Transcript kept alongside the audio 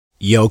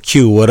Yo,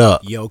 Q, what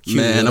up? Yo, Q,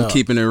 Man, what I'm up?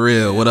 keeping it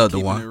real. What up,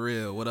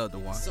 Duan?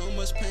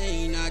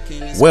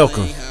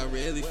 Welcome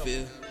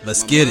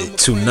Let's get it.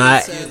 to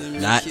Not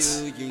Not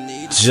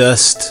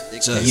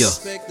Just yeah.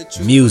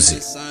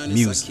 Music,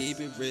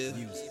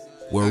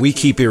 where we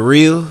keep it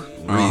real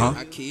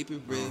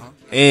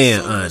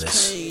and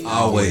honest.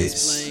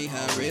 Always.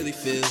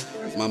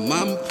 My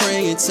mama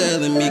praying,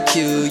 telling me,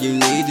 Q, you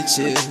need to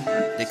chill.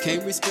 They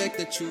can't respect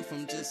the truth,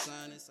 I'm just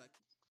honest.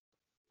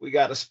 We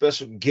got a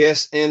special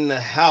guest in the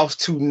house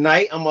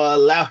tonight. I'm going to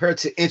allow her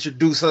to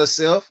introduce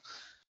herself.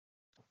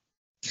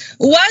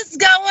 What's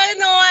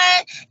going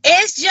on?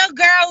 It's your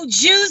girl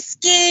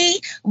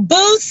Dajuiceskee,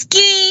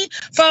 Booski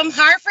from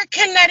Hartford,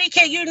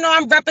 Connecticut. You know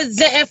I'm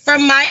representing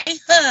from my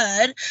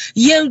hood.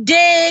 You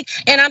dig?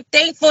 And I'm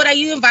thankful that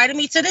you invited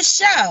me to the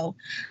show.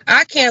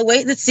 I can't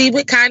wait to see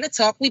what kind of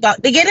talk we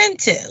about to get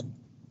into.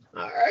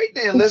 All right,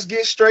 then. Let's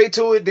get straight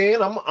to it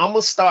then. I'm going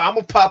to start. I'm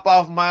going to pop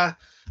off my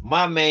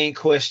main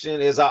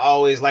question, as I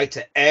always like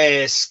to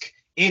ask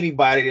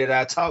anybody that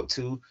I talk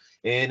to,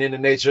 and in the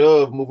nature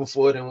of moving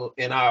forward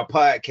in our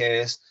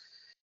podcast.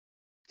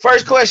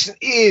 First question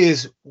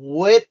is,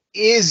 what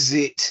is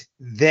it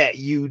that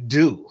you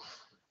do?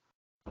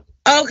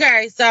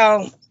 Okay,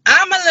 so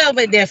I'm a little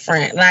bit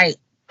different. Like,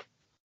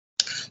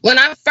 when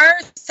I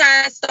first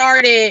had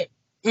started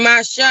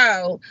my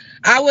show,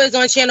 I was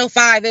on Channel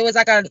 5. It was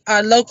like a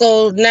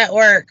local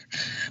network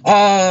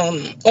on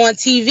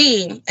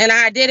TV. And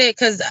I did it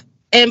because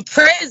in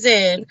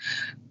prison,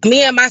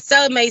 me and my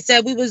cellmate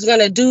said we was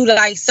gonna do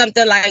like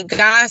something like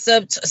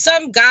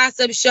some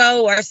gossip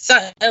show or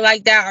something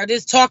like that, or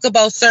just talk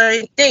about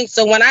certain things.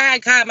 So when I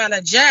had come out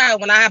of jail,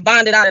 when I had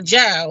bonded out of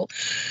jail,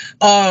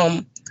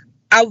 I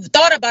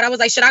thought about it. I was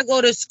like, should I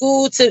go to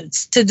school to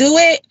do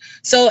it?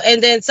 So,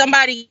 and then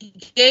somebody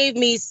gave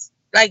me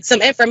like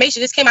some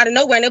information. This came out of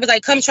nowhere, and it was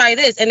like, come try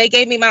this. And they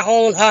gave me my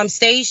own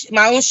stage,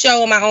 my own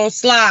show, my own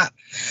slot.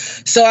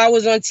 So I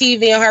was on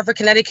TV in Hartford,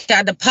 Connecticut,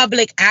 at the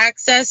public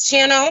access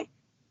channel.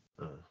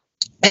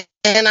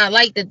 And I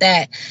liked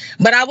that.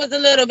 But I was a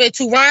little bit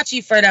too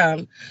raunchy for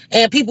them.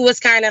 And people was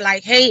kind of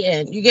like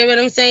hating. You get what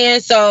I'm saying?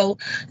 So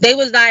they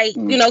was like,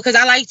 you know, because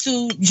I like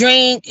to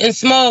drink and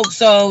smoke.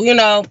 So, you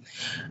know,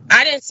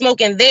 I didn't smoke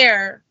in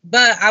there,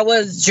 but I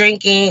was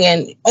drinking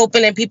and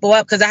opening people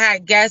up because I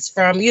had guests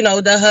from, you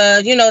know, the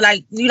hood, you know,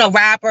 like, you know,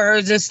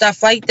 rappers and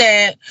stuff like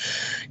that.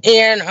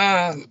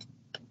 And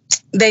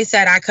they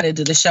said I couldn't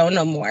do the show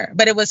no more.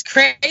 But it was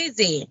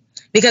crazy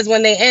because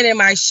when they ended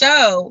my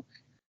show,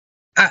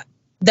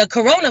 the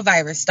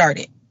coronavirus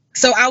started.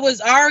 So I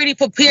was already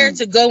prepared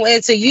to go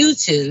into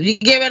YouTube. You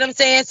get what I'm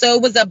saying? So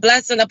it was a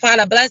blessing upon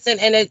a blessing.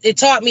 And it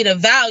taught me the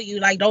value.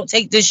 Like, don't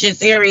take this shit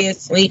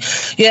seriously.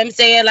 You know what I'm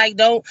saying? Like,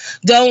 don't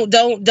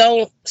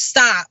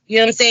stop. You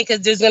know what I'm saying?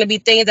 Because there's going to be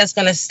things that's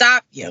going to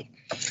stop you.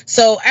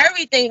 So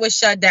everything was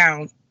shut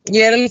down.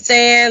 You know what I'm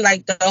saying?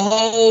 Like, the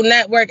whole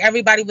network,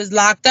 everybody was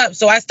locked up.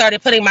 So I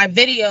started putting my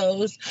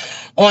videos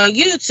on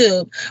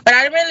YouTube. But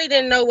I really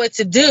didn't know what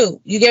to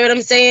do. You get what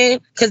I'm saying?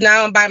 Because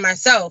now I'm by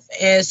myself.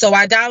 And so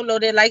I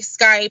downloaded, like,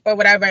 Skype or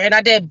whatever. And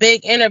I did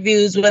big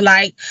interviews with,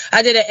 like,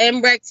 I did an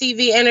MREC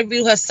TV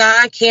interview,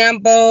 Hassan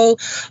Campbell,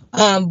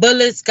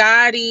 Bullet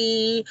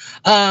Scotty,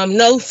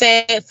 No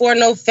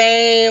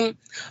Fame.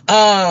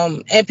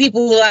 And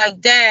people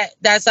like that,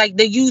 that's like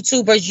the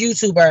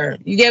YouTuber.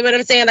 You get what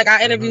I'm saying? Like,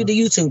 I interview the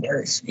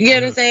YouTubers. You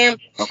get what I'm saying?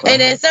 Okay.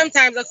 And then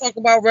sometimes I talk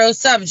about real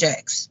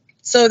subjects.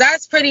 So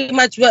that's pretty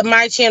much what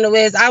my channel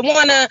is. I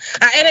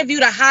interview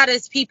the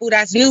hottest people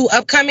that's new,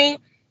 upcoming.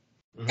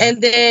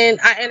 And then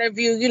I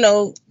interview, you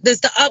know,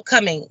 the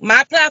upcoming.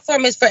 My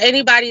platform is for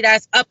anybody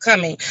that's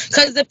upcoming.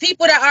 Because the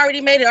people that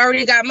already made it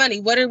already got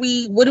money. What do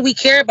we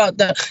care about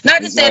them?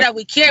 Not to say that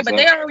we care, but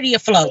they're already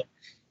afloat.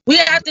 We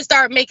have to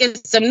start making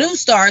some new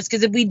stars,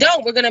 because if we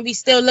don't, we're going to be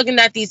still looking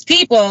at these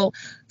people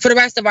for the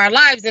rest of our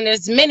lives. And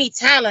there's many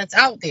talents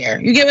out there.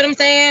 You get what I'm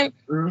saying?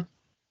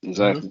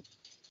 Exactly.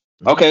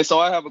 Okay, so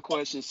I have a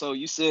question. So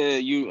you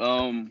said you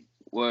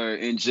were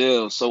in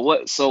jail. So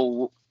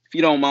if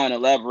you don't mind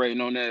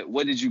elaborating on that,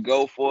 what did you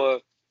go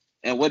for?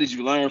 And what did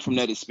you learn from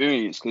that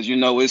experience? Because, you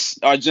know, it's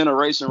our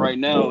generation right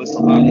now. It's a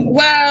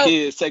lot of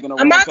kids taking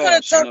over. I'm not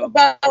going to talk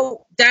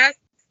about that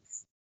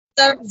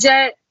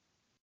subject.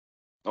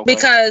 Okay.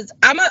 Because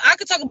I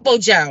could talk about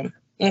jail.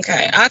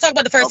 Okay. I'll talk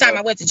about the first time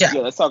I went to jail.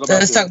 Yeah, let's talk about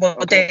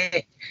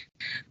that.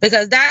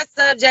 Because that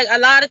subject, a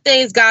lot of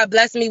things, God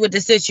blessed me with the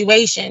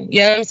situation.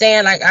 You know what I'm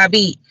saying? Like, I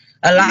beat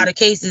a lot of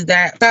cases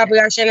that probably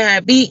I shouldn't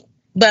have beat.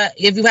 But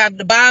if you have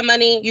the bond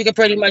money, you can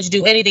pretty much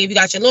do anything. If you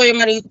got your lawyer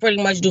money, you can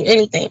pretty much do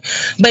anything.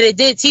 But it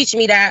did teach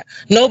me that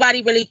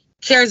nobody really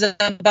cares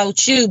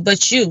about you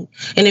but you.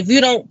 And if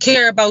you don't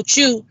care about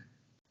you,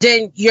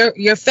 then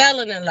you're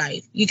failing in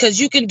life, because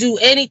you can do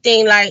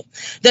anything. Like,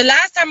 the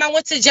last time I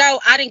went to jail,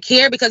 I didn't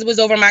care because it was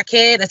over my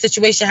kid. A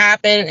situation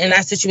happened, and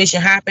that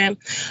situation happened.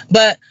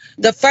 But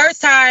the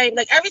first time,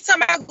 like, every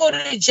time I go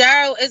to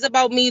jail, it's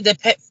about me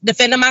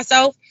defending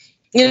myself,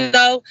 you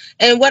know?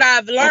 And what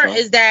I've learned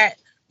is that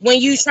when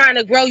you trying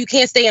to grow, you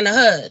can't stay in the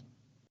hood.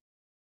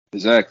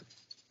 Exactly.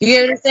 You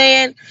get what I'm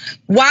saying?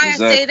 Why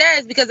Exactly. I say that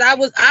is because I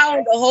owned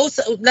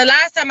the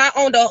last time I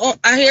owned a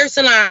hair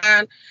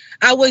salon,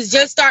 I was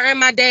just starting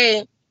my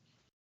day,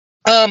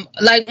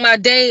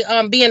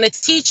 being a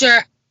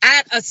teacher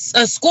at a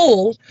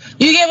school.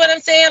 You get what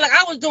I'm saying? Like,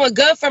 I was doing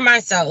good for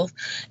myself,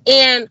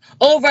 and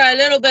over a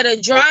little bit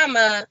of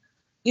drama,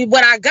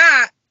 what I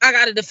got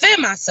to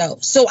defend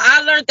myself. So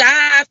I learned that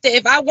I have to,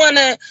 if I want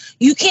to,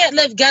 you can't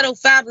live ghetto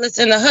fabulous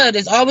in the hood.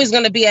 It's always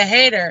going to be a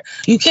hater.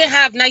 You can't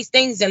have nice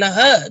things in the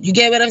hood. You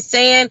get what I'm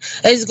saying?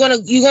 You're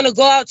going to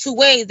go out two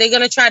ways. They're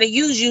going to try to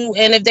use you.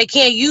 And if they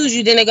can't use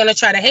you, then they're going to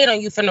try to hate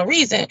on you for no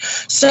reason.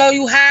 So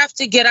you have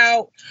to get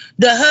out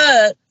the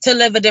hood to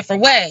live a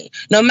different way.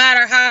 No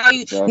matter how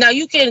now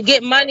you can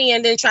get money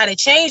and then try to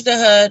change the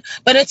hood.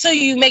 But until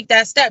you make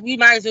that step, you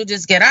might as well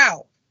just get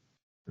out.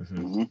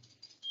 Mm-hmm.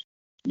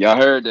 Y'all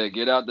heard that?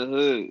 Get out the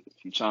hood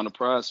if you're trying to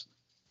prosper.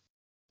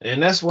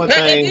 And that's one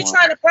thing. If you're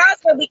trying to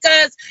prosper,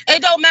 because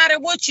it don't matter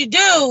what you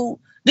do,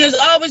 there's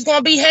always going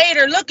to be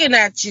hater looking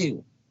at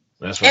you.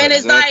 That's right. And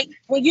it's like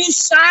when you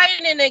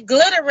shining and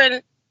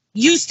glittering,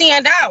 you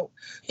stand out.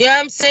 You know what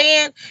I'm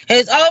saying?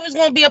 It's always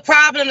going to be a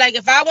problem. Like,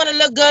 if I want to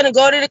look good and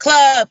go to the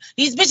club,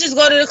 these bitches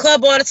go to the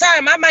club all the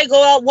time. I might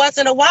go out once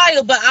in a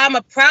while, but I'm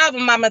a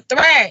problem. I'm a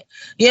threat.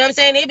 You know what I'm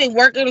saying? They've been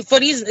working for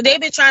these. They've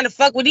been trying to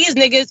fuck with these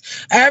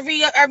niggas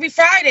every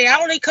Friday.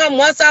 I only come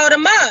once out a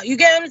month. You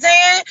get what I'm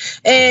saying?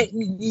 And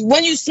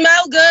when you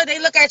smell good, they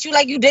look at you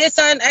like you did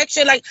something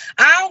extra. Like,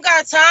 I don't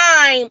got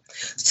time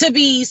to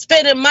be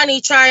spending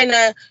money trying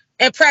to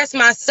impress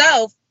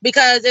myself,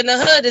 because in the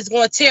hood it's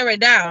going to tear it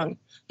down.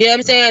 You know what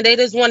I'm saying? They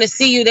just want to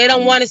see you. They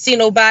don't want to see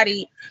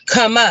nobody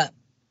come up.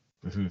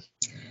 Mm-hmm.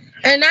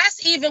 And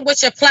that's even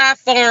with your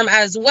platform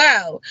as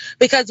well.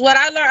 Because what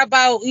I learned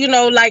about,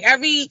 like,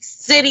 every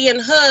city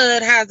and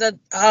hood has a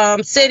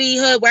city,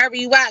 hood, wherever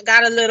you at,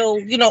 got a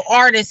little,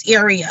 artist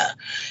area.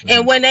 Mm-hmm.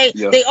 And when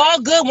they all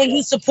good when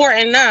you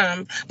supporting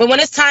them. But when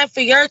it's time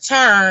for your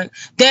turn,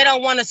 they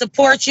don't want to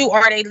support you,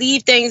 or they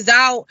leave things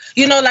out.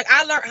 Like,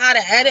 I learned how to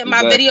edit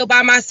my video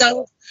by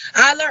myself.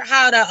 I learned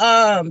how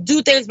to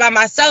do things by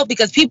myself,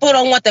 because people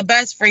don't want the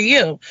best for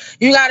you.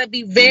 You got to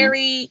be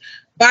very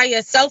by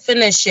yourself in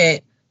this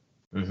shit.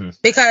 Mm-hmm.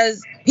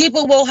 Because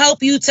people will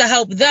help you to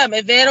help them.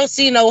 If they don't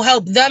see no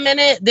help them in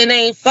it, then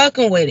they ain't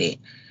fucking with it.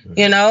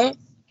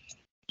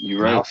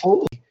 You're right.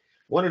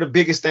 One of the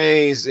biggest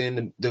things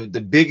and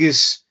the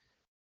biggest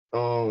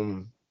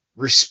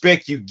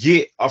respect you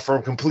get are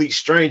from complete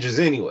strangers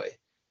anyway.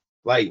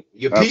 Like,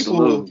 your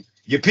people,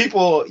 your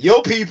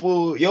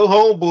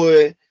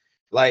homeboy.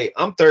 Like,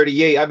 I'm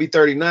 38, I'll be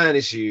 39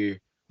 this year.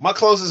 My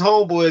closest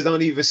homeboys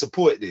don't even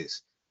support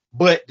this.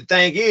 But the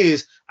thing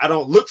is, I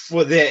don't look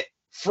for that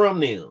from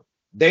them.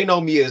 They know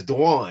me as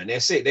Duan.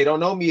 That's it. They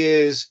know me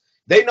as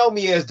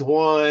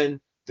Duan,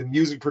 the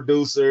music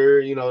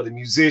producer, the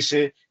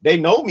musician. They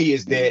know me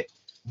as that,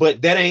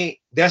 but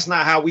that's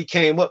not how we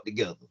came up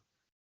together.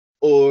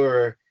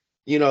 Or,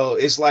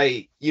 it's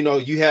like,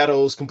 you had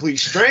those complete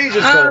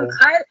strangers. I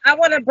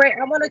want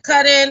to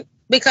cut in,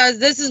 because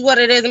this is what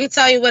it is. Let me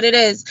tell you what it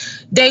is.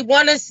 They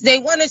want to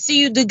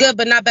see you do good,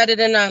 but not better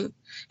than them.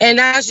 And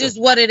that's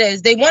just what it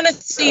is. They want to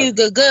see you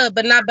do good,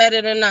 but not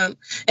better than them.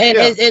 And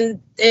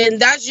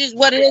that's just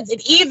what it is.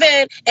 And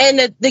even in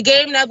the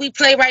game that we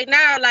play right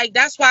now, like,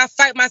 that's why I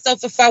fight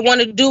myself if I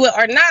want to do it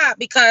or not.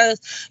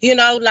 Because,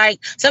 like,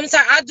 sometimes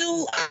I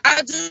do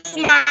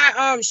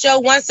my show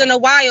once in a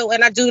while,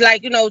 and I do,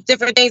 like,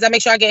 different things. I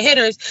make sure I get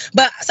hitters.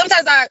 But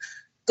sometimes I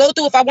go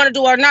through if I want to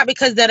do it or not,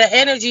 because of the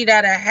energy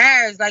that it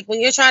has. Like, when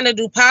you're trying to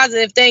do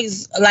positive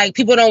things, like,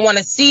 people don't want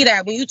to see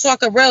that. When you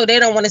talk a real, they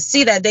don't want to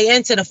see that. They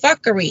into the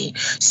fuckery.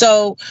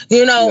 So,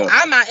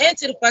 I'm not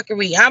into the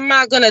fuckery. I'm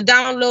not going to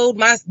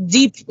download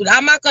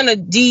I'm not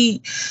going to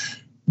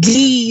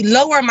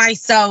lower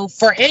myself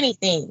for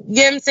anything. You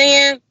get what I'm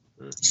saying?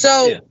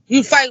 So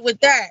you fight with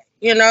that,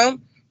 Yeah.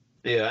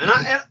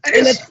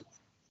 And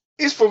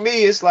it's for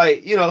me, it's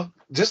like,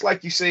 just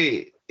like you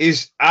said,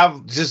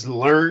 I've just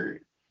learned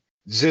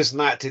just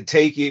not to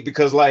take it,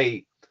 because,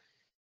 like,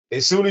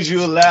 as soon as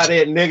you allow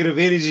that negative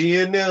energy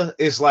in there,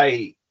 it's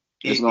like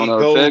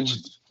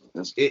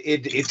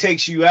it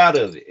takes you out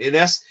of it. And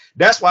that's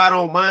why I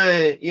don't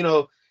mind,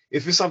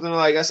 if it's something,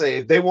 like I say,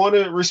 if they want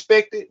to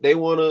respect it, they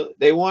want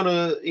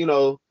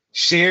to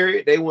share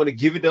it, they want to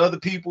give it to other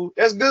people,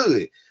 that's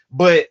good.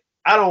 But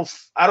I don't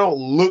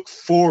look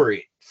for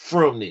it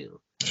from them.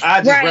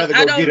 I just rather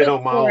go get it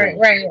on my own.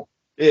 Right.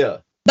 Yeah.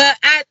 But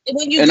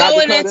when you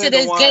going into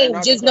this game,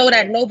 just know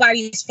that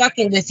nobody's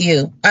fucking with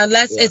you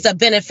unless it's a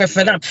benefit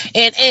for them.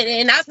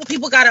 And that's what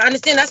people got to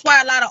understand. That's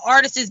why a lot of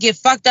artists get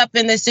fucked up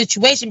in this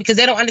situation, because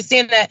they don't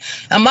understand that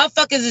a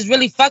motherfuckers is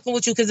really fucking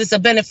with you because it's a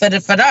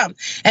benefit for them.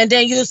 And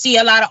then you'll see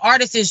a lot of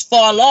artists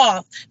fall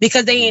off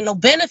because they ain't no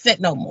benefit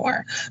no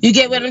more. You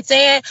get what I'm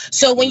saying?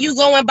 So when you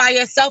go in by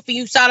yourself and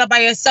you solid by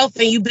yourself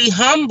and you be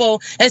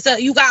humble, and so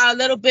you got a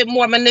little bit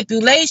more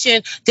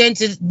manipulation than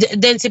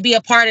to be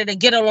a part of the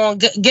get along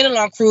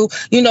crew,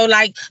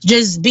 like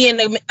just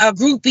being a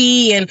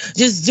groupie and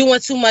just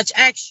doing too much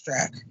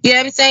extra. You know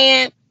what I'm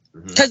saying?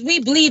 Because we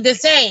bleed the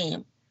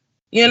same.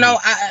 You know,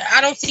 I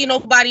don't see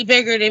nobody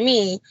bigger than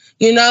me,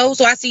 you know,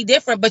 so I see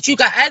different. But you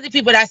got other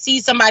people that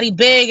see somebody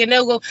big and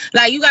they'll go,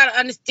 like, you got to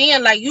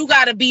understand, like, you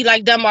got to be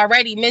like them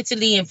already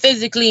mentally and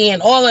physically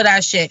and all of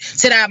that shit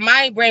to that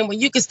mind brain when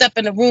you can step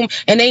in the room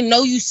and they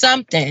know you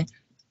something.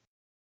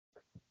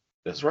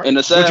 That's right. And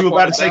the What sad you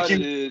part about to say, about it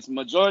Q? is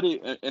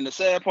majority, and the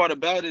sad part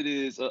about it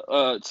is,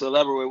 to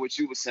elaborate what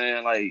you were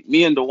saying, like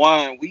me and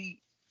Dewan,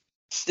 we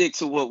stick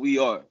to what we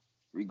are,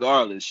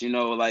 regardless. You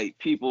know, like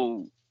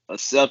people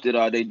accept it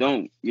or they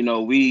don't. You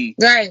know, we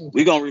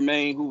gonna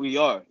remain who we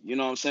are. You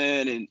know what I'm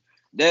saying? And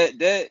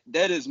that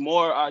is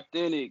more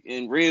authentic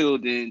and real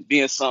than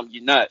being something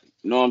you're not.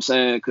 You know what I'm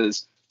saying?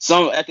 Because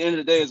some at the end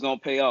of the day, it's gonna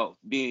pay off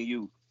being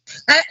you.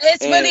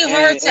 It's really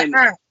hard to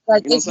act.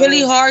 Like, you know it's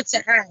really hard to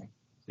act.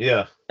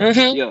 Yeah.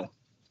 Mm-hmm. Yeah.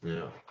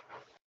 Yeah.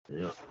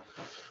 Yeah.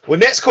 Well,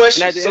 next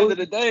question. And at the So, end of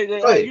the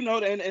day, you know,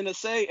 and to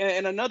say,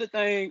 and another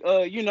thing,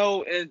 you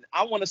know, and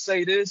I want to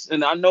say this,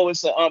 and I know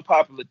it's an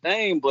unpopular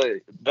thing, but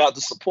about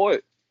the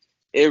support,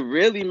 it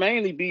really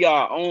mainly be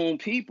our own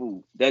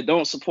people that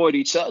don't support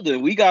each other.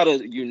 We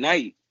gotta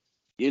unite.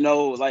 You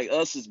know, like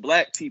us as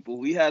Black people,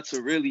 we have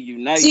to really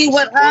unite See, to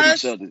with support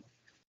us, each other.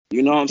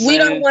 You know what I'm we saying?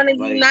 don't want to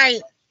Like,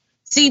 unite.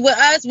 See, with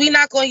us, we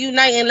not gonna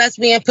unite unless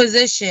we in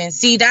position.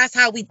 See, that's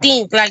how we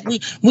think. Like we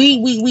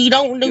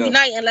don't yeah.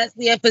 unite unless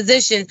we in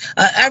position.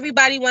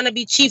 Everybody want to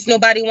be chief.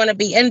 Nobody want to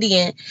be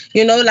Indian.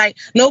 You know, like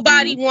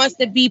nobody wants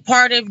to be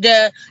part of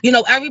the. You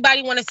know,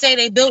 everybody want to say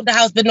they built the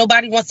house, but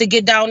nobody wants to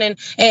get down and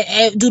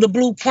do the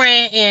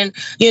blueprint and,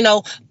 you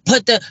know,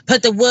 put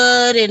the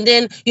wood and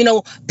then, you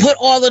know, put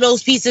all of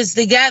those pieces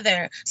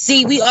together.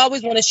 See, we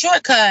always want a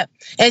shortcut,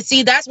 and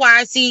see, that's why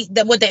I see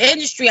that with the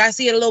industry, I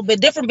see it a little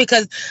bit different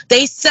because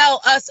they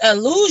sell us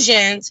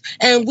illusions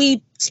and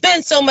we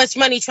spend so much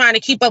money trying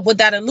to keep up with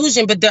that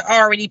illusion, but they're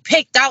already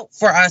picked out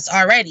for us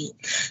already.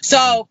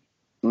 So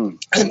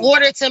in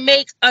order to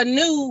make a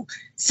new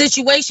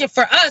situation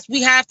for us,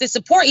 we have to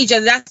support each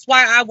other. That's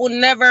why I will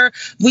never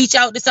reach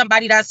out to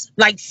somebody that's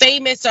like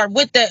famous or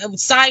with the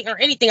site or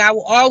anything. I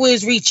will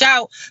always reach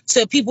out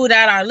to people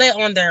that are lit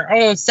on their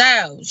own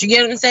selves. You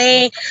get what I'm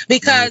saying?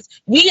 Because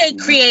we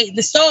ain't create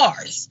the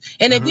stars.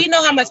 And if we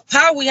know how much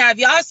power we have,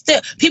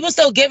 people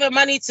still giving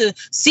money to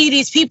see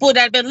these people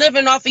that have been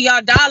living off of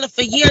y'all dollar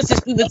for years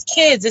since we was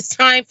kids. It's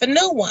time for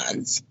new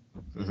ones.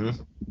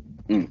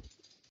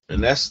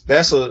 And that's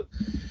a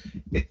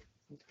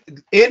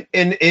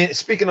in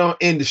speaking on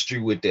industry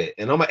with that,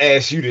 and I'm gonna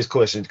ask you this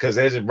question because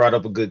that just brought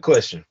up a good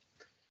question.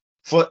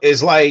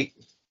 It's like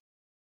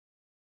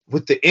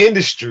with the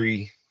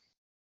industry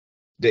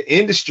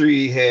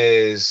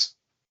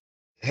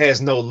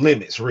has no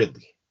limits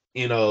really.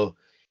 You know,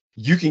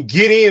 you can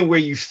get in where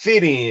you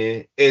fit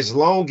in as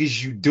long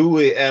as you do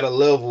it at a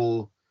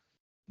level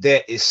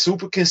that is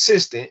super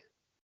consistent.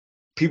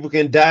 People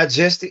can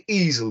digest it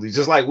easily,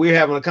 just like we're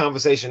having a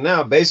conversation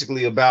now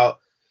basically about,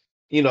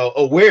 you know,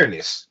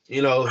 awareness,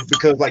 you know,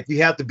 because like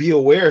you have to be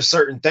aware of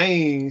certain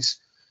things,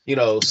 you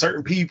know,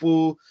 certain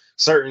people,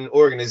 certain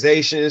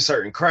organizations,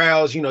 certain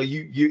crowds, you know,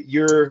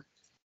 you're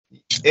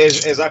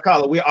as I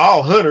call it, we're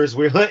all hunters.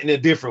 We're hunting a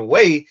different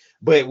way,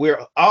 but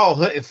we're all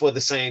hunting for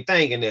the same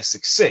thing, and that's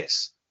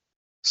success.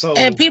 So,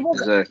 and people,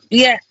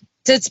 yeah,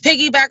 to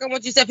piggyback on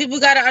what you said, people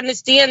got to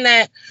understand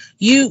that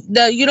you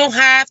don't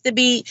have to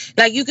be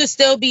like, you can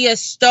still be a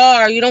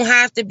star. You don't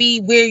have to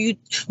be where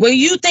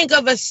you think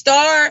of a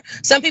star.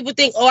 Some people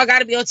think, oh, I got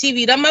to be on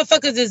TV. Them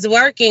motherfuckers is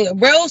working.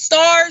 Real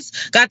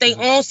stars got their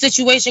own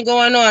situation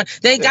going on.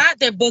 They got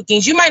their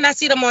bookings. You might not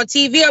see them on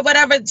TV or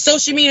whatever.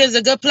 Social media is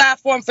a good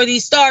platform for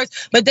these stars,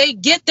 but they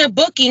get their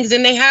bookings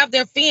and they have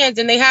their fans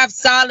and they have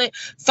solid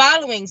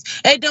followings.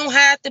 It don't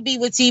have to be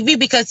with TV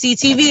because see,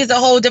 TV is a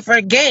whole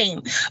different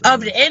game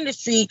of the industry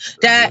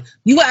that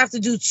you have to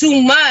do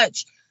too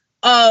much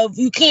of.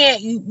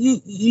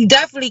 You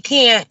definitely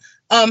can't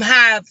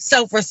have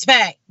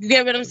self-respect. You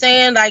get what I'm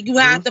saying? Like you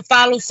have to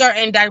follow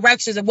certain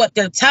directions of what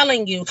they're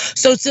telling you.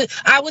 So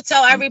I would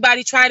tell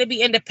everybody, try to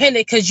be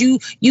independent because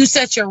you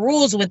set your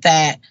rules with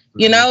that.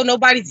 You know,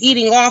 nobody's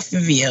eating off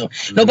of you.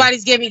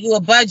 Nobody's giving you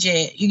a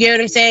budget. You get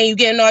what I'm saying? You're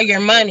getting all your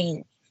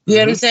money. You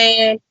get what I'm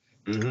saying?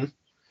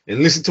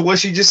 And listen to what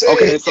she just said.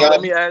 Okay, so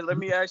let me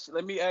ask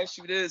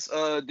you this.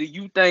 Do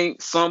you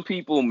think some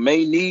people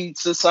may need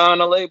to sign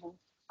a label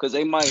because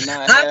they might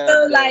not have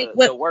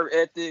the work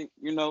ethic,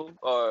 you know?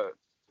 Or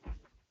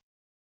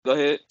go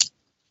ahead.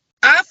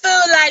 I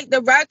feel like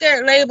the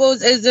record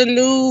labels is the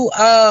new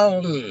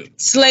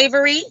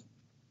slavery.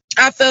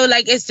 I feel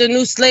like it's the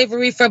new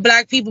slavery for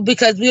Black people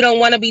because we don't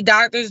want to be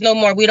doctors no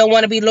more. We don't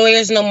want to be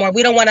lawyers no more.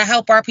 We don't want to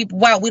help our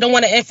people out. We don't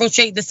want to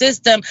infiltrate the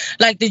system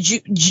like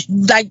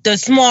the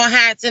small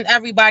hats and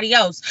everybody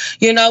else.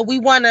 You know, we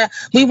want to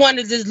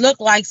just look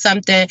like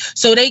something.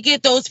 So they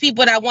get those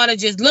people that want to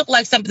just look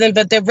like something,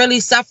 but they're really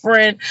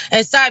suffering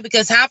inside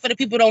because half of the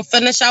people don't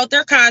finish out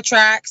their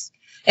contracts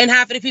and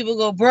half of the people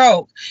go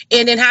broke.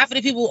 And then half of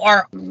the people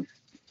are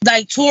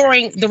like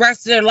touring the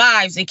rest of their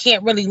lives and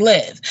can't really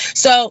live.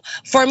 So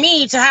for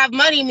me, to have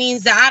money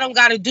means that I don't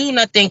got to do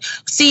nothing.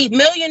 See,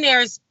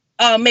 millionaires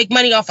make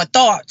money off of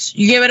thoughts.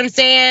 You get what I'm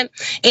saying?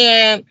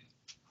 And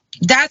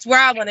that's where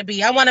I want to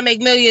be. I want to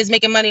make millions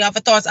making money off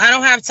of thoughts. I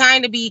don't have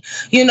time to be,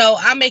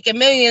 I'm making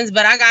millions,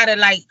 but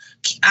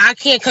I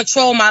can't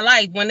control my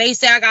life. When they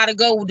say I gotta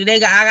go, I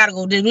gotta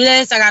go do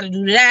this, I gotta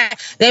do that.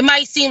 They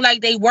might seem like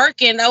they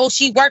working. Oh,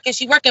 she working,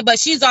 but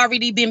she's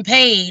already been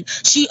paid.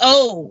 She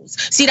owes.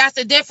 See, that's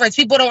the difference.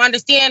 People don't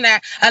understand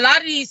that. A lot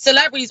of these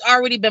celebrities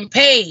already been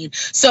paid.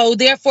 So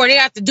therefore they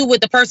have to do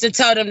what the person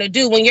tell them to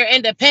do. When you're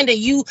independent,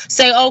 you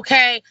say,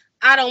 okay,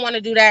 I don't want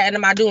to do that, and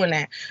am I doing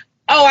that?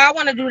 Oh, I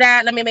want to do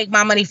that. Let me make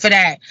my money for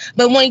that.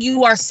 But when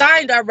you are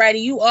signed already,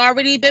 you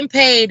already been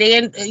paid,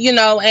 and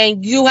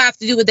and you have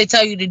to do what they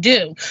tell you to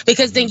do,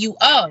 because then you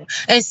owe.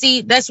 And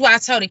see, that's why I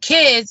tell the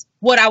kids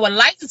what I would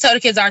like to tell the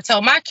kids. I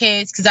tell my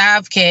kids, because I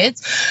have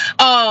kids.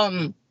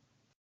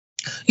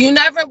 You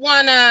never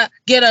want to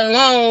get a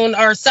loan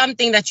or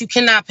something that you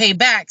cannot pay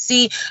back.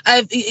 See,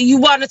 if you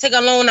want to take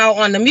a loan out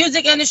on the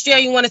music industry, or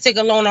you want to take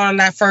a loan on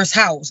that first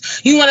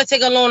house. You want to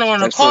take a loan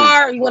on a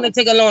car, or you want to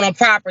take a loan on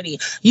property.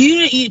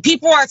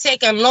 People are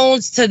taking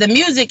loans to the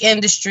music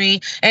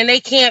industry, and they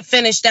can't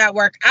finish that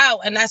work out.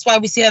 And that's why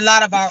we see a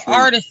lot of our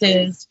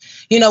artists,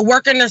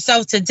 working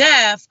themselves to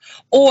death,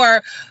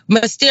 or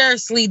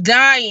mysteriously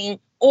dying,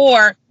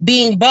 or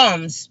being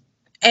bums.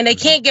 And they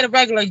can't get a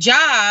regular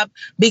job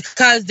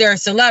because they're a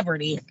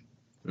celebrity.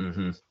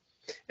 Mm-hmm.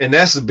 And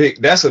that's a big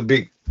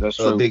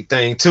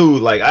thing too.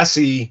 Like I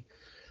see,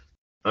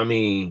 I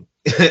mean,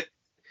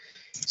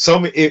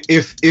 so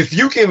if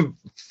you can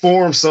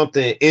form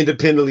something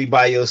independently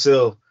by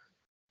yourself,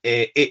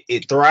 and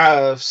it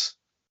thrives,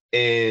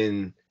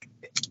 and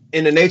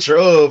in the nature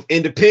of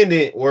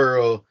independent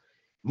world,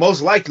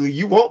 most likely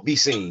you won't be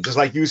seen. Just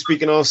like you were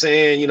speaking on,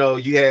 saying, you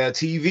have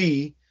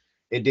TV.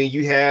 And then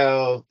you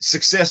have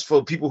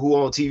successful people who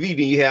are on TV.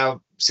 Then you have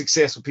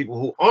successful people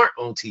who aren't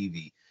on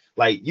TV.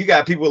 Like you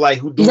got people like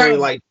who doing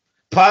like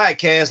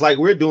podcasts like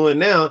we're doing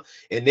now,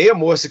 and they're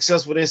more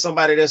successful than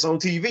somebody that's on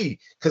TV.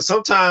 Because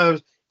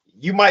sometimes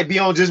you might be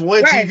on just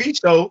one TV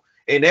show,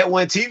 and that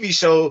one TV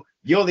show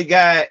you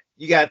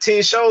got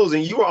 10 shows,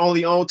 and you were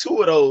only on 2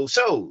 of those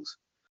shows.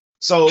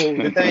 So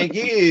the thing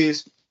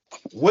is,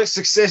 what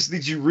success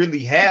did you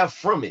really have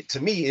from it? To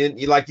me, and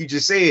like you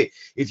just said,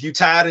 if you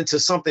tied into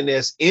something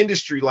that's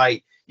industry,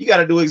 like you got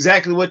to do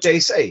exactly what they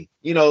say.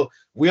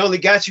 We only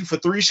got you for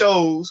 3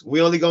 shows.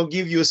 We only gonna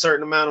give you a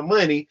certain amount of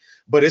money,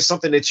 but it's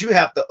something that you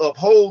have to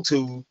uphold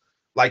to.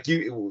 Like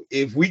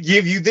if we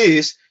give you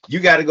this, you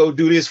got to go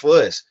do this for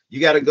us. You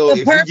got to go.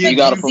 You got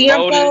to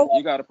promote it.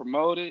 You got to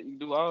promote it. You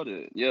do all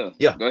that. Yeah.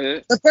 Go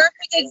ahead. The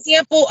perfect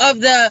example of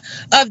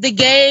the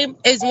game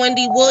is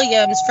Wendy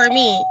Williams for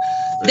me.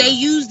 They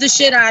used the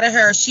shit out of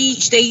her.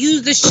 They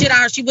used the shit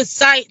out. She was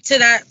psyched to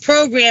that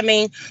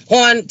programming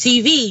on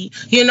TV,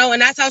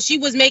 and that's how she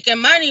was making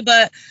money.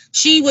 But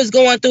she was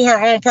going through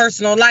her own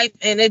personal life,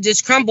 and it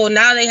just crumbled.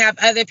 Now they have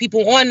other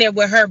people on there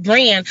with her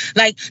brand.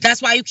 Like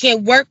that's why you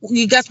can't work.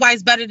 That's why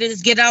it's better to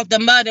just get out the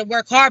mud and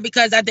work hard,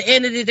 because at the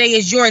end of the day,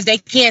 it's yours. They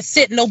can't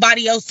sit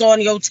nobody else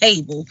on your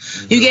table.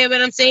 You get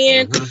what I'm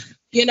saying?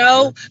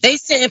 They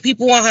sitting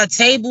people on her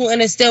table,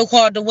 and it's still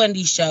called the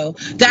Wendy Show.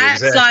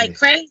 That's like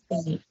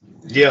crazy.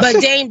 Yeah. But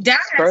Dame Dash,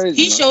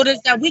 he showed us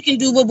that we can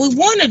do what we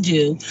want to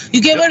do.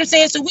 You get what I'm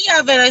saying? So we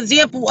have an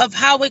example of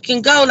how it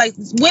can go. Like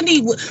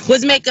Wendy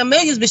was making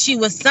millions, but she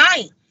was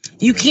signed.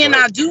 You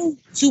cannot do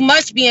too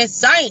much being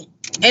signed,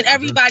 and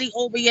everybody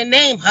over your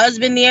name,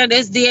 husband there,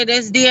 this there,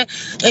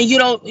 and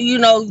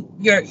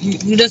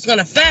you're just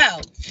gonna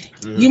fail.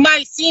 You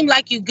might seem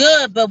like you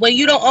good, but when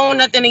you don't own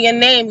nothing in your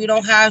name, you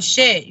don't have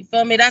shit. You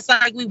feel me? That's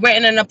like we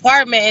renting an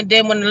apartment, and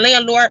then when the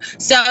landlord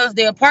sells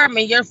the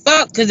apartment, you're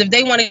fucked. Because if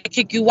they want to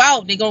kick you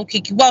out, they're gonna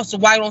kick you out. So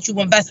why don't you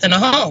invest in a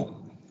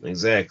home?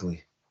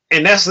 Exactly.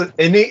 And that's and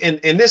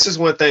this is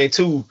one thing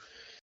too.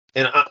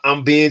 And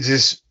I'm being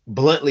just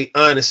bluntly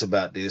honest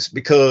about this,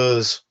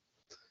 because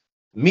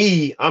I'm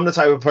the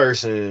type of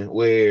person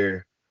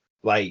where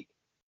like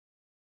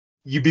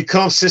you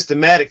become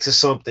systematic to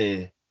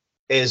something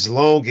as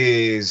long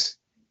as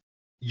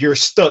you're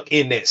stuck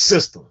in that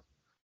system.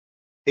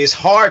 It's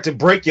hard to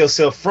break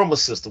yourself from a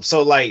system.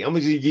 So like, I'm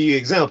gonna give you an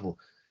example.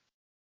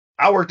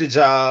 I worked a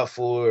job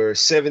for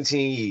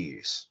 17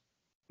 years.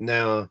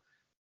 Now,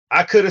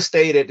 I could have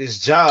stayed at this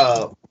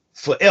job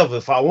forever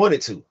if I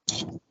wanted to.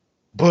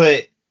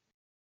 But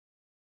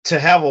to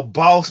have a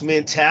boss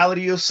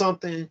mentality of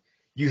something,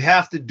 you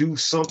have to do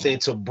something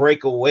to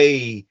break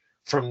away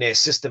from that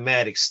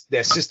systematic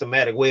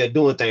way of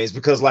doing things.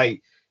 Because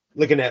like,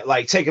 looking at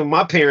like taking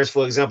my parents,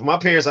 for example, my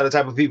parents are the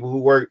type of people who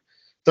worked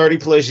 30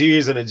 plus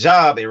years in a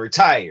job and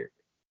retired.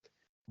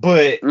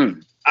 But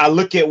I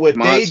look at what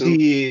they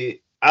did.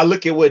 I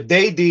look at what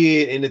they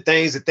did and the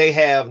things that they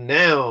have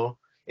now,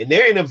 and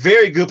they're in a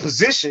very good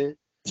position.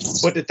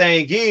 But the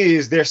thing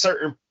is, there's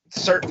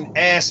certain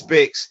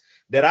aspects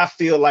that I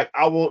feel like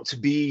I want to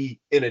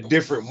be in a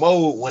different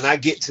mode when I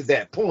get to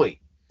that point.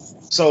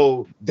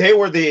 So they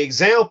were the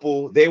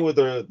example, they were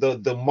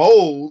the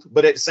mold,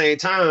 but at the same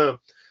time,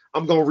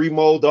 I'm gonna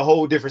remold the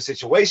whole different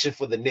situation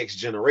for the next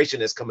generation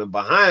that's coming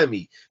behind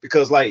me.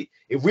 Because like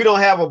if we don't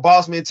have a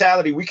boss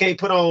mentality, we can't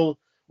put on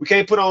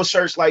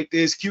shirts like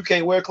this. Q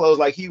can't wear clothes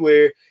like he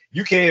wear.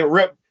 You can't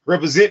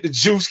represent the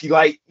Dajuiceskee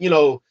like, you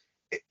know,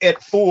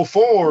 at full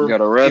form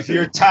if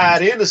you're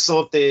tied into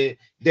something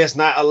that's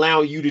not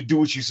allowing you to do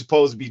what you're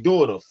supposed to be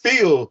doing or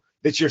feel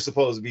that you're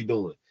supposed to be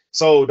doing.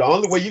 So the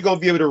only way you're gonna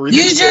be able to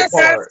release that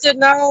part,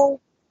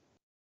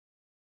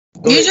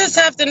 you just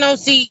have to know.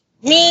 See,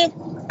 me,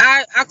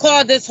 I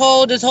call this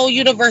whole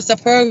universe a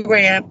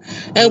program,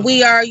 and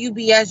we are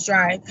UBS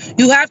Drive.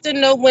 You have to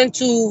know when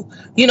to,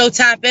 you know,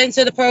 tap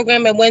into the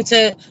program and when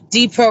to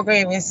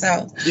deprogram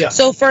yourself. Yeah.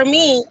 So for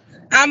me,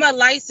 I'm a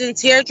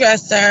licensed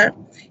hairdresser,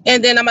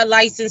 and then I'm a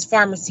licensed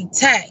pharmacy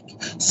tech.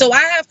 So I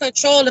have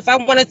control. If I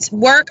want to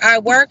work, I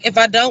work. If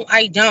I don't,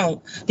 I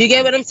don't. You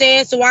get what I'm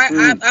saying? So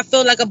I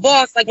feel like a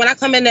boss. Like when I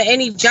come into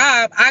any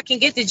job, I can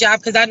get the job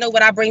because I know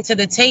what I bring to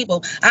the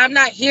table. I'm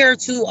not here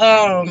to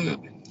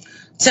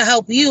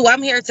help you.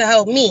 I'm here to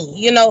help me,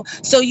 you know.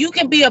 So you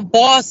can be a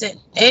boss at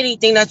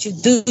anything that you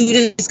do.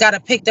 You just gotta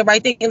pick the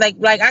right thing. Like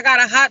I got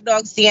a hot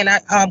dog stand.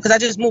 Because I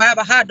just moved. I have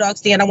a hot dog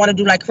stand. I want to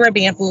do like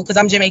Caribbean food because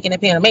I'm Jamaican and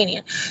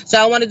Panamanian.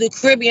 So I want to do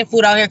Caribbean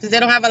food out here because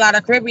they don't have a lot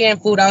of Caribbean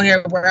food out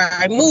here where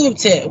I moved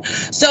to.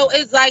 So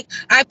it's like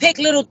I pick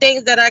little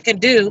things that I can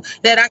do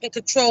that I can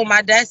control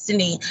my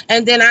destiny,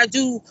 and then I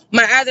do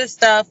my other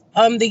stuff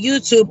the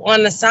YouTube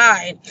on the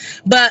side.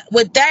 But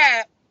with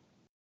that,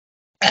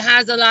 it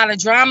has a lot of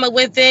drama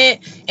with it,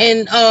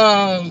 and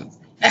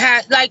it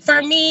has, like,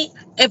 for me,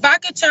 if I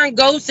could turn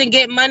ghosts and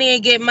get money,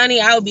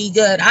 I would be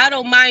good. I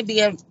don't mind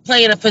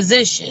playing a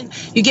position.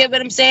 You get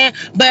what I'm saying?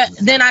 But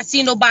then I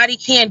see nobody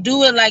can't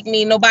do it like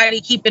me.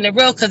 Nobody keeping it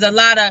real because a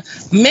lot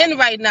of men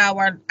right now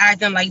are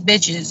acting like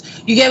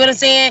bitches. You get what I'm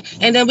saying?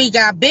 And then we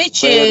got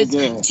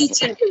bitches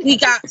teaching. We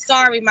got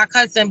my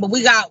cousin, but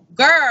we got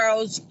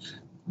girls.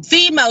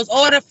 Females,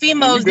 all the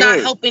females not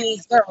helping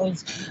these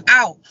girls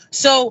out.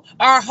 So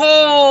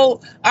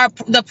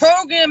the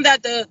program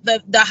that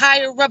the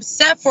higher ups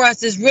set for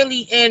us is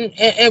really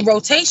in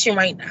rotation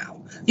right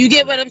now. You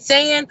get what I'm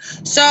saying?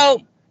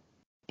 So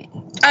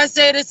I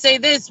say to say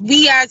this,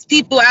 we as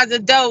people, as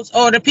adults,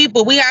 or the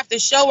people, we have to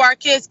show our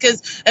kids,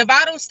 because if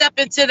I don't step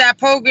into that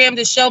program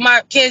to show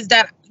my kids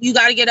that you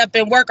got to get up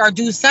and work or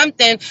do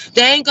something,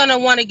 they ain't going to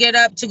want to get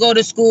up to go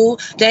to school.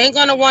 They ain't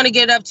going to want to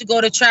get up to go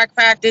to track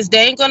practice. They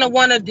ain't going to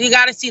want to, they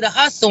got to see the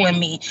hustle in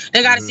me.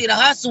 They got to see the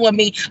hustle in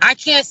me. I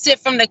can't sit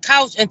from the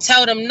couch and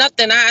tell them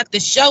nothing. I have to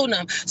show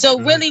them. So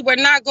really, we're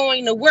not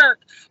going to work,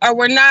 or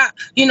we're not,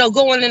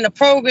 going in the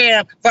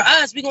program for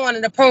us. We're going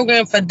in the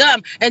program for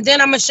them. And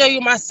then I'm going to show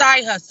you my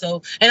side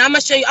hustle. And I'm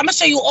going to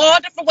show you all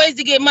different ways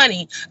to get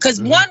money.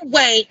 Because one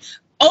way,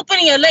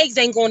 opening your legs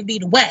ain't going to be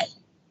the way.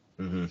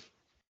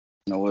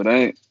 No, it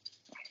ain't.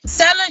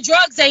 Selling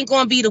drugs ain't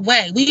gonna be the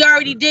way. We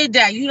already did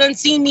that. You done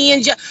see me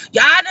in jail.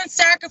 Y'all done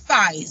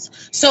sacrifice.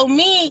 So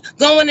me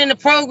going in the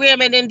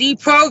program and then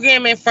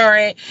deprogramming for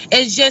it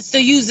is just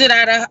to use it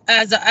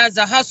as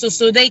a hustle,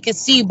 so they can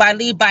see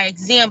lead by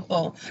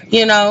example.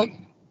 And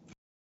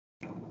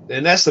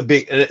that's the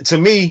big, to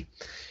me,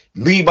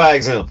 lead by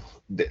example.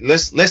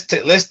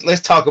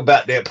 Let's talk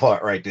about that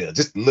part right there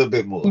just a little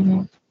bit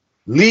more.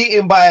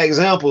 Leading by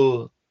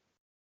example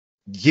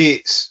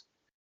gets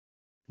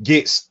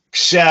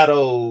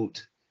shadowed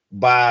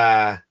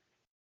by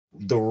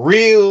the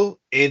real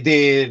and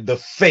then the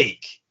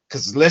fake.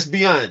 Because let's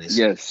be honest,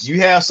 yes, you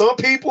have some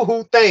people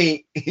who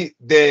think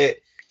that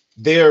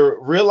they're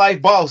real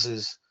life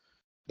bosses,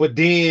 but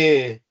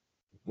then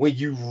when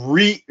you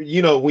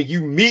when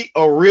you meet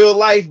a real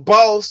life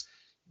boss,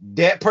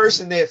 that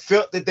person that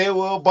felt that they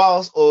were a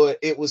boss, or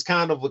it was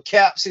kind of a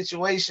cap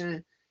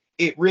situation,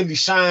 it really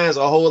shines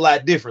a whole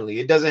lot differently.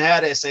 It doesn't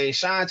have that same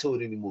shine to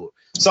it anymore.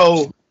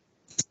 So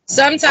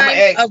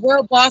sometimes a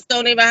real boss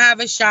don't even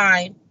have a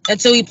shine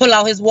until he pull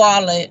out his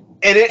wallet.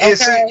 And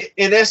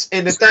that's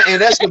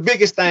the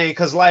biggest thing,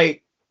 because and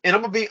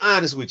I'm gonna be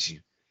honest with you,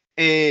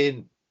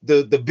 and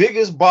the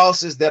biggest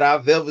bosses that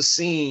I've ever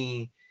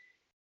seen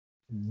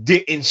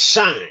didn't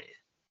shine.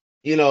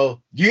 You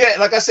had,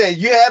 like I said,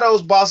 you had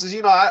those bosses.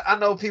 I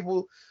know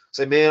people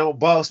say, man, I'm a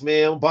boss,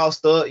 man, I'm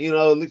bossed up.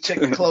 Check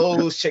the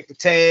clothes, check the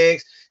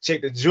tags,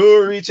 check the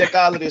jewelry, check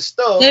all of this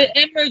stuff. The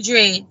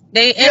imagery.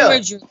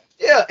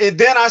 Yeah, and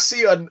then I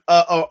see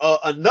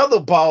another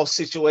boss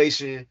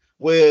situation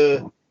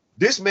where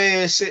this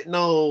man sitting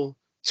on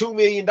 $2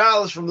 million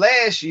from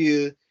last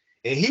year,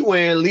 and he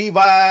wearing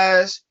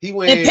Levi's, he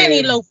wearing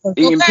penny loafers,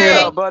 eating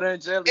peanut butter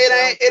and jelly.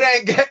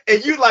 It ain't,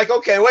 and you like,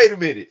 okay, wait a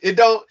minute,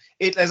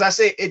 as I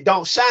say, it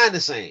don't shine the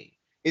same.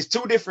 It's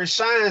two different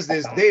shines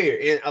that's there,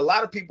 and a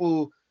lot of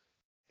people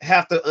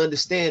have to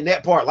understand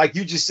that part. Like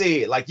you just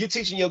said, like you're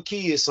teaching your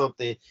kids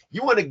something,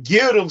 you want to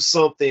give them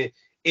something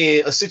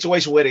in a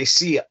situation where they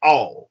see it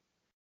all.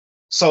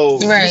 So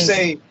you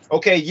say,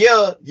 okay,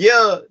 yeah,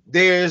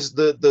 there's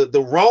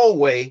the wrong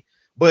way,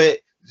 but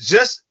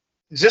just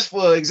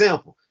for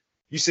example,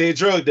 you said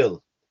drug dealer.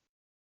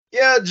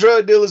 Yeah,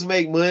 drug dealers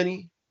make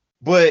money,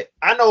 But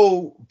I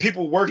know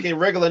people working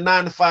regular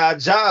 9 to 5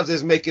 jobs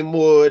is making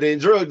more than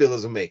drug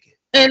dealers are making.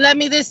 And let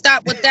me just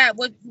stop with that.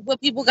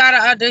 What people gotta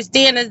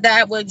understand is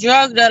that with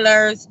drug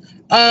dealers,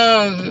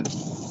 um,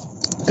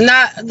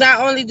 not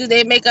only do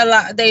they make a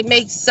lot, they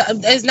make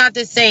it's not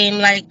the same.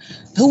 Like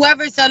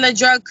whoever's selling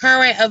drug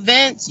current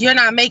events, you're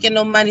not making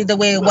no money the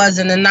way it Nah, was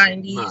in the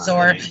 90s it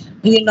or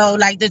ain't.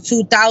 like the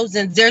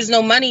 2000s. There's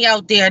no money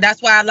out there.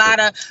 That's why a lot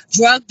of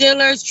drug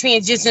dealers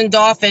transitioned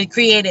off and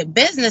created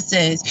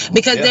businesses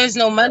because Yeah. there's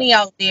no money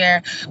out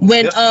there.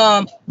 When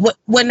Yep.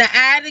 when the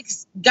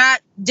addicts got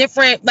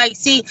different, like,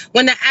 see,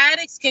 when the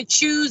addicts can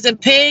choose and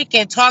pick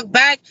and talk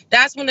back,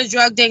 that's when the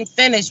drug thing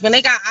finished. When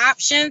they got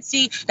options,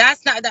 see,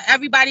 that's not that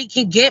everybody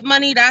can get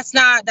money. That's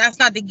not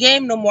the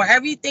game no more.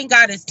 Everything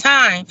got its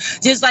time.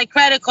 Just like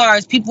credit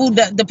cards,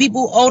 the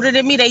people older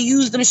than me, they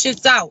use them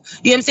shits out.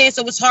 You know what I'm saying?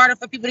 So it's harder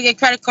for people to get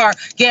credit card,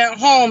 get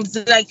homes.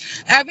 Like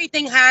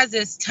everything has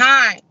its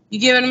time. You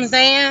get what I'm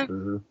saying?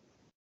 Mm-hmm.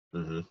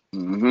 Mm-hmm.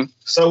 Mm-hmm.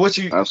 So what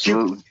you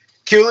Absolutely.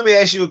 Q? Let me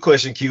ask you a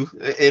question, Q.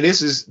 And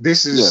this is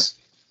Yeah.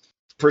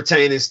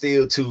 pertaining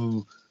still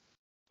to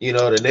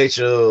the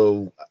nature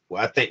of.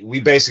 I think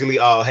we basically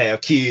all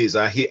have kids.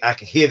 I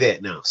can hear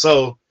that now.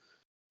 So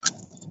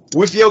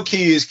with your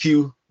kids,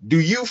 Q, do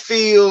you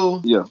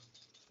feel Yeah.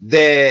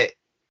 that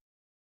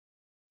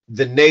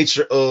the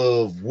nature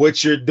of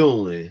what you're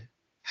doing,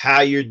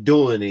 how you're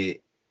doing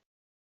it,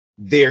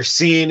 they're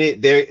seeing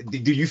it?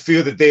 Do you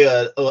feel that they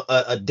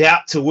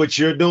adapt to what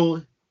you're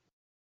doing?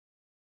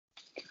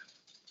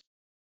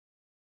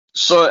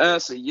 Short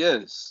answer,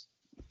 yes.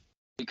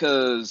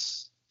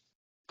 Because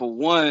for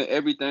one,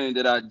 everything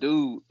that I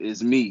do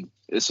is me.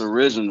 It's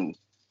original.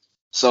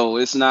 So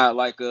it's not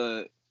like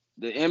the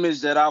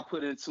image that I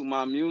put into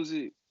my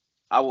music,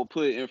 I will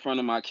put in front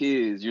of my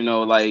kids.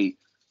 Like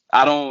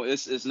I don't.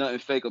 It's nothing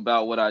fake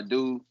about what I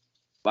do.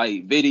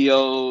 Like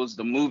videos,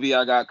 the movie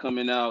I got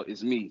coming out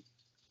is me.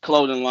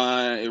 Clothing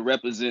line, it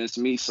represents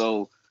me.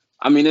 So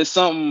I mean, it's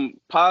something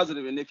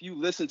positive. And if you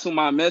listen to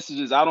my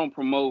messages, I don't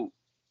promote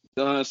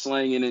gun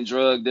slinging and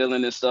drug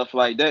dealing and stuff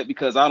like that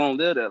because I don't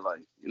live that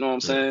life. You know what I'm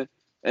Right. saying?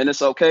 And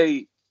it's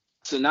okay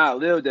to not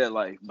live that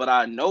life. But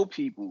I know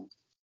people.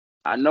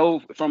 I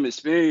know from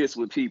experience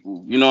with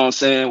people, you know what I'm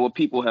saying, what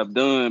people have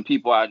done,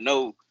 people I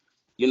know,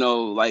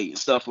 like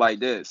stuff like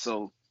that.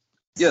 So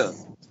yeah,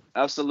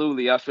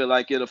 absolutely. I feel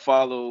like they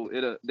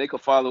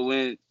could follow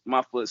in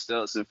my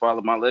footsteps and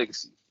follow my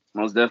legacy.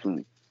 Most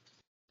definitely.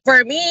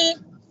 For me,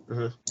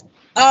 Mhm.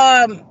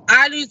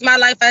 I use my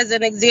life as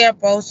an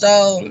example.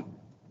 So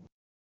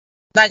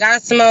like I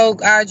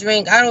smoke, I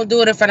drink. I don't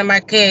do it in front of my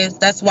kids.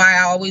 That's why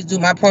I always do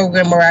my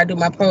program where I do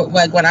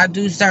like when I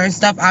do certain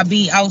stuff, I'll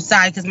be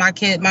outside because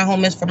my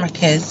home is for my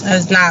kids.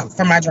 It's not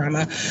for my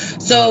drama.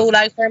 So Uh-huh.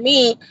 like for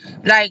me,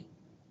 like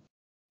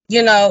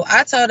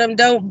I told them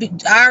don't be,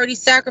 I already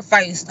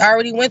sacrificed. I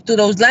already went through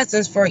those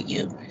lessons for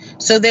you.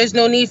 So there's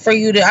no need for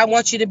you to, I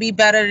want you to be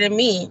better than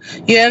me.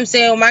 You know what I'm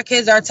saying? When my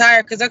kids are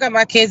tired, because I got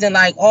my kids in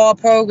like all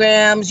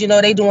programs,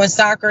 they doing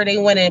soccer, they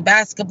went in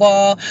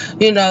basketball.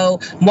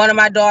 One of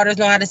my daughters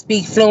know how to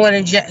speak fluent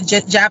in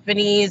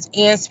Japanese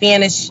and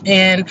Spanish,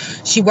 and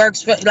she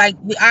works for, like,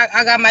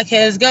 I got my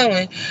kids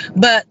going.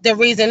 But the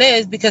reason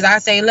is because I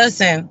say,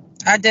 listen,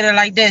 I did it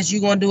like this. You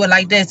gonna do it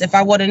like this. If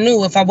I would have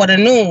knew.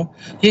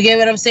 You get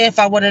what I'm saying? If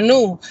I would have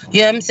knew.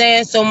 You know what I'm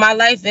saying? So my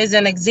life is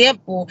an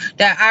example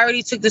that I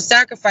already took the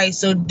sacrifice.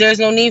 So there's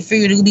no need for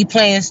you to be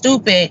playing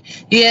stupid.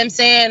 You know what I'm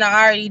saying?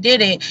 I already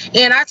did it.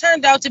 And I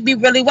turned out to be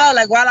really well.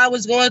 Like while I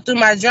was going through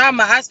my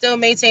drama, I still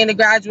maintained to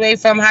graduate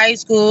from high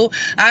school.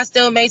 I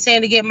still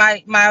maintained to get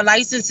my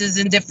licenses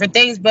and different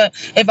things. But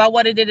if I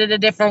would have did it a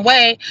different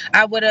way,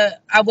 I would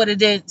have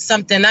did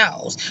something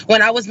else.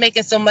 When I was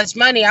making so much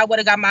money, I would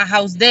have got my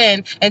house then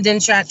and then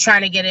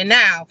trying to get it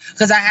now.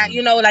 Because I had,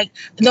 like,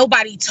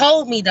 nobody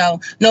told me though.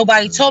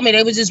 Nobody told me.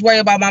 They was just worried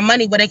about my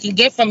money, what they can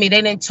get from me.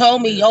 They didn't tell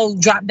me, oh,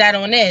 drop that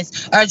on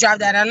this or drop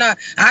that on that.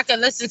 I could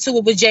listen to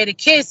it with Jada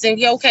Kiss and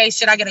yeah, okay,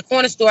 should I get a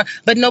corner store?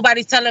 But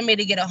nobody's telling me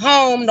to get a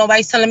home.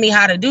 Nobody's telling me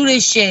how to do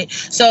this shit.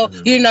 So,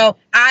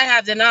 I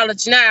have the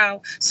knowledge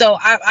now. So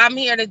I'm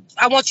here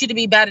I want you to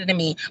be better than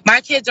me.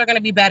 My kids are going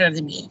to be better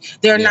than me.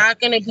 They're Yeah. not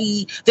going to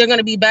be, they're going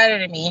to be better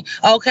than me.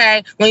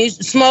 Okay. When you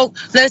smoke,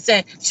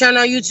 listen, turn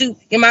on YouTube.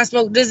 You might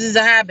smoke. This is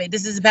a habit.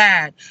 This is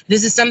bad.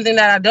 This is something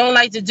that I don't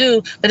like to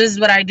do, but this is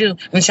what I do.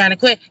 I'm trying to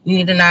quit. You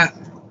need to not,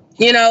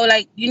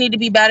 like you need to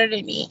be better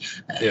than me.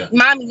 Yeah.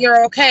 Mommy,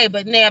 you're okay.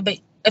 But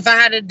if I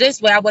had it this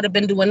way, I would have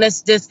been doing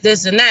this,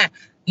 and that.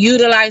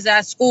 Utilize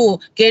that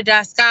school, get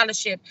that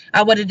scholarship.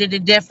 I would have did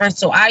it different.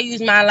 So I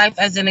use my life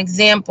as an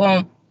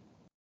example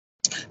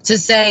to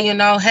say,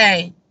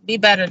 hey, be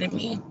better than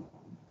me.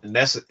 And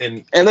that's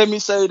and And let me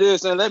say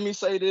this,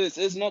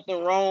 There's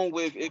nothing wrong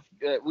with if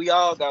we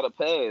all got a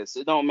past.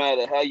 It don't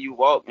matter how you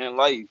walk in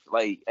life.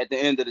 Like at the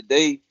end of the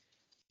day,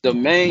 the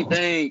main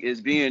thing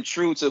is being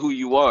true to who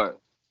you are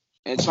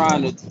and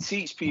trying to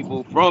teach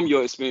people from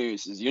your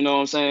experiences. You know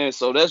what I'm saying?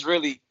 So that's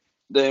really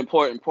the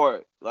important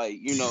part. Like,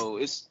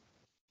 it's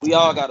we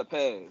all got a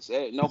past.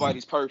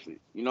 Nobody's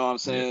perfect. You know what I'm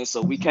yeah. saying?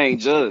 So we can't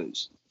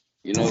judge.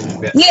 You know.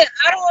 Yeah,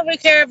 I don't even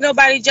care if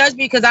nobody judged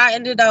me because I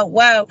ended up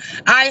well.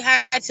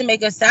 I had to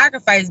make a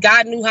sacrifice.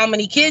 God knew how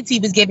many kids He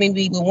was giving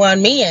me with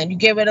one man. You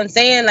get what I'm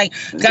saying? Like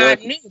God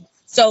Exactly. knew.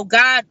 So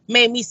God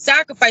made me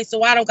sacrifice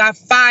so I don't got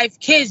 5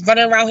 kids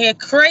running around here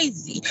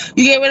crazy.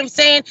 You get what I'm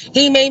saying?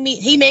 He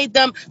made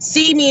them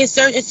see me in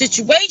certain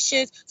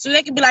situations so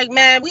they could be like,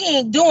 man, we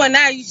ain't doing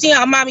that. You see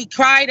how mommy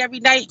cried every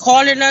night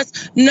calling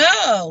us?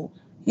 No,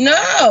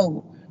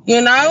 no,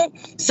 you know?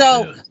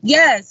 So Yeah.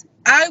 yes,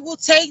 I will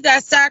take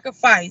that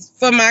sacrifice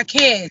for my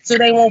kids so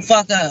they won't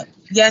fuck up.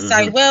 Yes,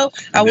 I Mm-hmm. will.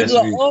 I And will that's do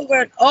it me.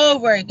 over and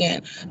over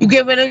again. You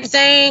get what I'm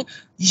saying?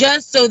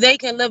 Just so they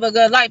can live a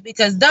good life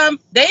because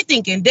they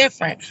thinking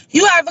different.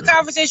 You have a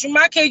conversation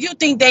with my kids, you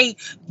think they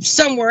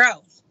somewhere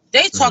else.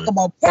 They talk Mm-hmm.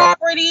 about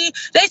property.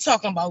 They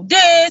talking about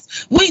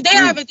this. They Mm,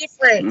 having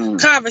different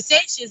mm,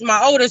 conversations.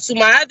 My oldest two,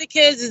 my other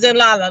kids is in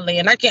La La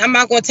Land. I'm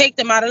not gonna take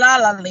them out of La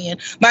La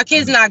Land. My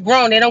kids not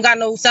grown. They don't got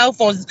no cell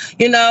phones.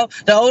 You know,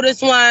 the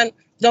oldest one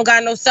don't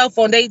got no cell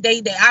phone. They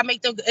I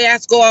make them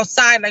ask go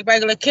outside like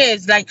regular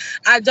kids. Like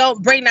I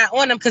don't bring that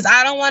on them because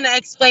I don't want to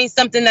explain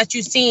something that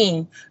you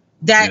seen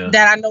Yeah.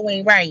 that I know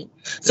ain't right.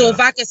 So Yeah. if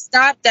I could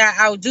stop that,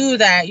 I'll do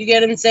that. You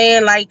get what I'm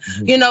saying? Like,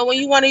 Mm-hmm. you know, when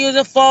you want to use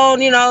a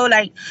phone, you know,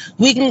 like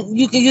you can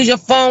use your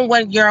phone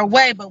when you're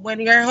away, but when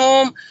you're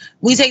home,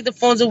 we take the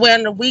phones away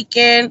on the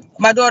weekend.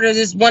 My daughter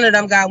just one of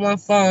them got one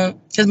phone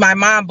because my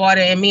mom bought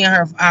it, and me and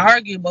her I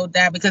argue about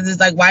that because it's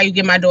like, why you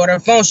give my daughter a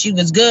phone? She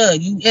was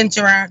good. You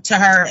interact to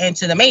her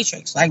into the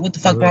matrix. Like, what the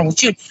fuck wrong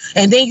with you?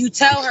 And then you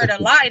tell her to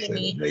lie to Say the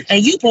me, and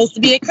matrix. you supposed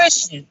to be a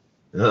Christian.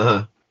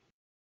 Uh-huh.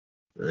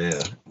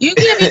 Yeah. You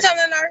can't be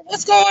telling her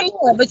what's going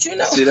on, but you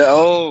know. see that?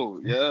 Oh,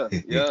 yeah,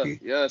 yeah,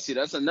 yeah. See,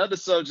 that's another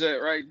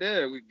subject right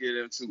there. We get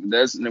into.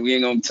 That's we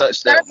ain't gonna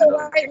touch that That's one a though.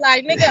 lie.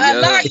 Like, nigga, a Yeah,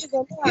 lie is a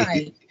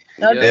lie.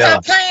 Now, yeah. Yeah.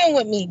 stop playing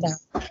with me now.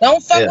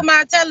 Don't fuck Yeah. with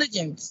my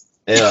intelligence.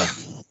 Yeah.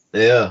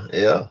 Yeah.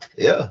 Yeah.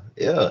 Yeah.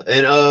 Yeah.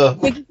 And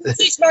If you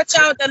teach my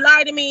child to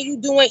lie to me and you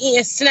doing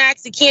eating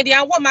snacks and candy,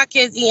 I want my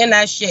kids eating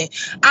that shit.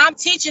 I'm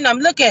teaching them.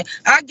 Look at,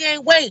 I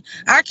gain weight.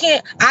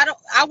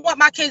 I want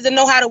my kids to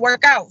know how to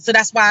work out. So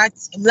that's why I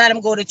let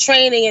them go to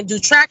training and do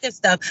track and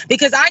stuff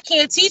because I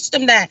can't teach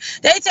them that.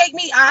 They take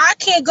me, I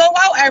can't go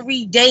out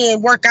every day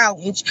and work out.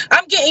 And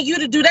I'm getting you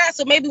to do that.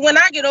 So maybe when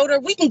I get older,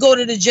 we can go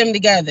to the gym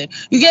together.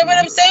 You get what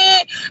I'm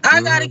saying?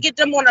 I got to mhm. get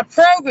them on a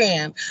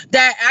program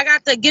that I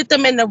got to get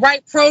them in the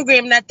right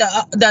program that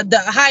the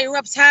higher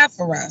ups have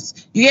for us.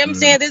 You get what I'm Mhm.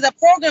 saying? There's a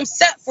program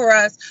set for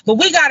us, but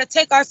we got to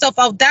take ourselves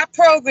out that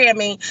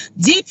programming,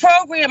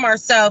 deprogram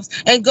ourselves,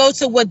 and go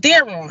to what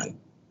they're on.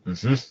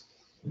 Mhm.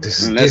 This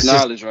is And that's this is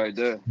knowledge right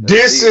there. That's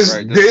this deep is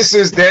right there. this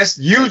is that's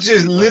you That's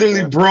just deep right literally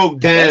there. broke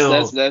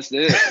down. That's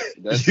it.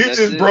 You That's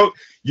just it.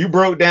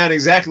 broke down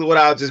exactly what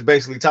I was just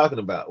basically talking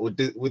about with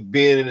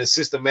being in a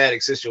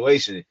systematic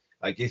situation.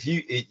 Like if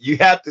you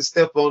have to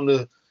step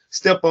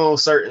on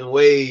certain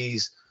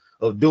ways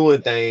of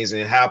doing things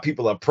and how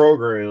people are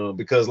programmed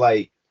because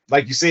like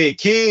you said,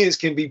 kids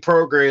can be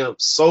programmed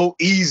so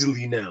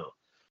easily now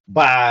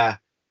by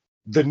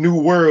the new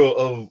world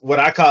of what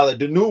I call it,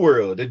 the new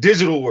world, the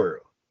digital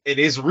world. And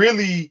it's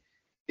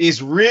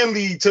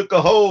really took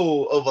a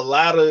hold of a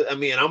lot of, I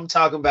mean, I'm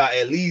talking about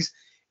at least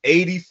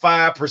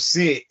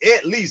 85%,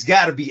 at least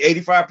gotta be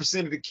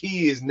 85% of the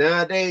kids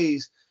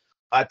nowadays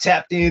are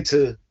tapped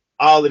into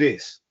all of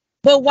this.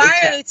 But They why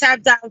are tap, they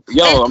tapped out?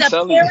 Yo, It's I'm the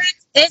telling you.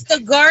 parents, it's the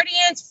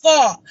guardian's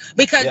fault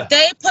because yeah,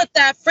 they put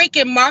that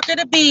freaking mark of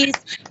the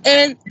beast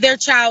in their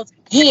child's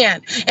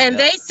hand. And yeah,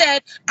 they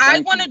said, I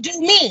Thank want to you. do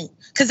me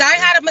because I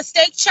yeah, had a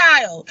mistake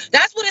child.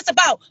 That's what it's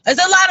about. There's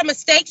a lot of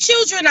mistake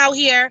children out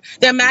here.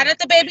 They're mad yeah. at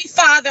the baby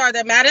father or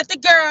they're mad at the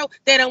girl.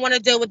 They don't want to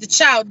deal with the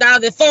child. Now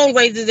the phone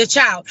raises the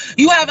child.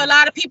 You have a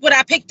lot of people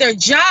that pick their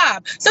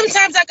job.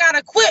 Sometimes I got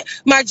to quit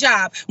my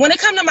job. When it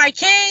comes to my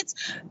kids,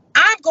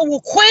 I'm gonna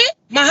quit.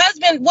 My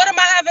husband, what am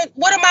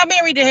I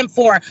married to him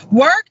for?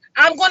 Work?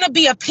 I'm gonna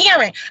be a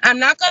parent. I'm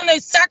not gonna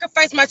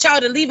sacrifice my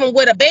child to leave him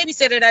with a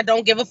babysitter that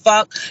don't give a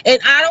fuck. And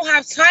I don't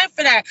have time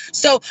for that.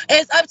 So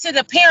it's up to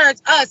the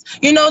parents, us.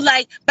 You know,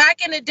 like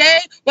back in the day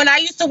when I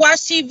used to watch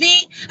TV,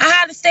 I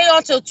had to stay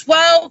on till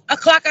 12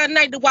 o'clock at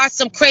night to watch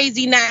some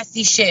crazy,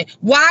 nasty shit.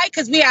 Why?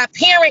 Because we have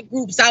parent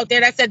groups out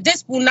there that said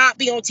this will not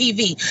be on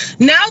TV.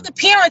 Now the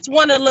parents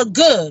want to look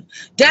good.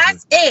 Mhm.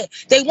 That's it.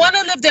 They want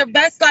to live their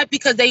best life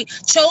because they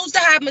chose to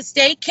have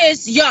mistake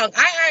kids young.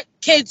 I had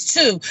kids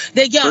too.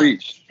 They're young.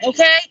 Preach.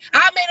 Okay,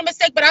 I made a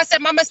mistake, but I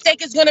said my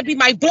mistake is going to be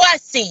my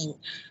blessing.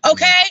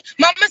 Okay,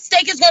 my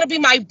mistake is going to be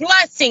my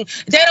blessing.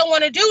 They don't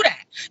want to do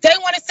that. They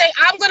want to say,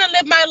 I'm going to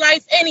live my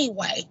life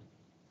anyway.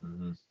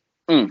 Mhm.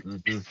 Mm,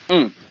 Mhm.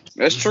 mm.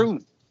 That's Mhm. true.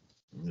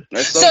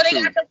 That's So so they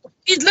got true.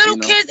 these You little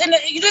know. kids, and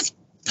you just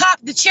pop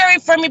the cherry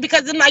for me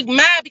because I'm like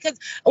mad because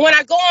when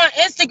I go on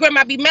Instagram,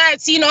 I be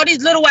mad seeing all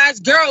these little ass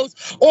girls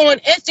on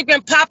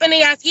Instagram popping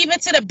their ass even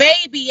to the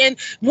baby, and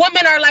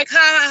women are like, ha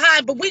ha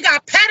ha. But we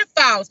got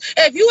pedophiles.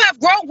 If you have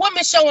grown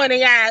women showing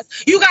their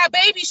ass, you got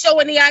babies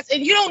showing their ass,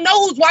 and you don't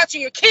know who's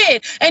watching your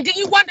kid, and then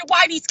you wonder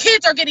why these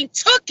kids are getting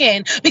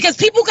taken because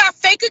people got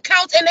fake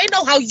accounts and they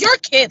know how your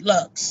kid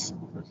looks.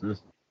 Mhm.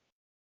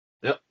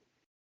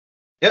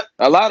 Yep.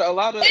 A lot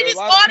They just of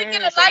ought to get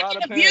a parents, like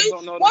and a view.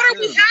 don't know What are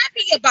we themselves.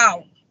 happy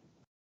about?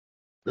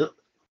 Yep.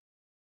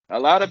 A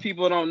lot of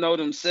people don't know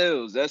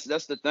themselves. That's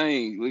the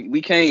thing.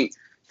 We can't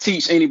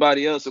teach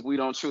anybody else if we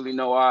don't truly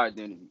know our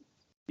identity.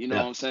 You know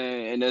Yeah. what I'm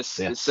saying? And that's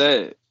Yeah. it's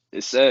sad.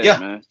 It's sad, Yeah.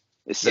 man.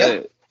 It's Yeah.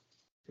 sad.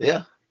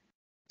 Yeah.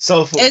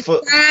 So It's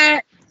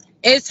sad.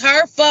 It's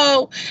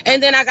hurtful,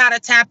 and then I gotta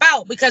tap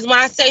out because when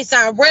I say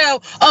something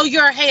real, oh,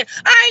 you're a hater.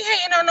 I ain't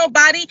hating on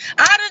nobody.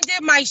 I done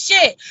did my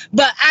shit.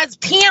 But as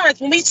parents,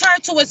 when we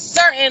turn to a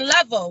certain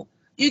level,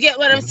 you get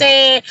what I'm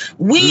saying?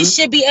 We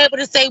should be able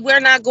to say we're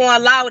not going to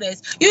allow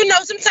this. You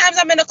know, sometimes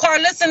I'm in the car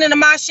listening to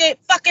my shit,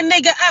 fucking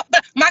nigga up,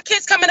 but my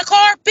kids come in the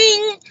car,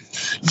 bing,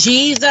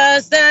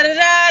 Jesus, da da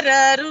da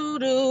da doo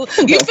doo.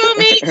 You feel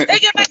me? They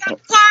get back out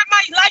the car,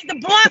 might like the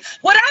blunt,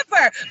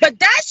 whatever. But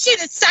that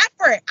shit is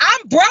separate.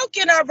 I'm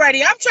broken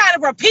already. I'm trying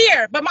to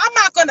repair, but I'm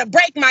not going to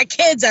break my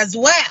kids as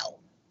well.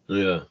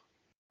 Yeah.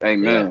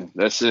 Amen.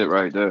 That's it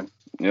right there.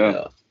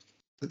 Yeah.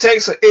 It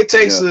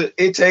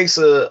takes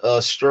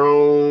a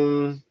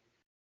strong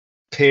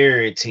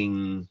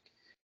parenting,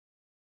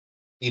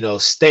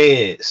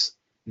 stance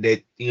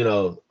that,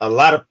 a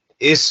lot of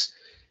it's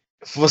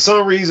for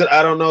some reason,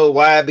 I don't know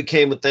why it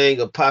became a thing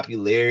of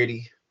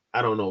popularity.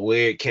 I don't know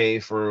where it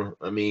came from.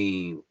 I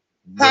mean,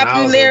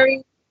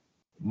 Popularity.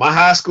 My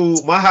high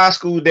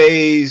school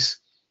days,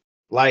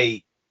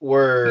 like,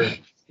 were,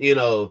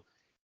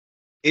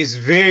 it's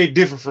very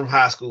different from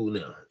high school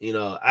now.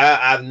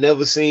 I've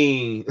never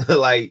seen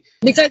like,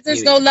 because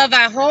there's no love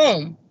at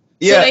home.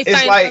 Yeah, so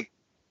it's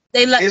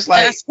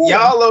like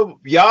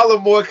y'all are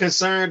more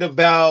concerned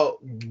about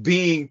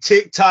being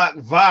TikTok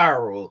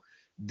viral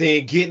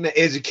than getting an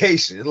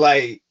education.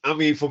 Like, I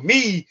mean, for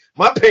me,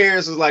 my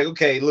parents was like,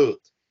 okay, look,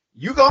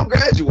 you gonna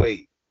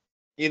graduate.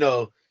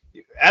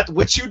 After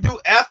what you do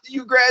after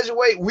you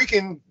graduate, we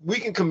can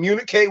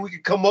communicate. We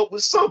can come up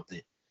with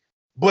something.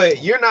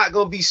 But you're not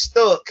gonna be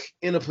stuck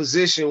in a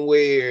position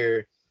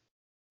where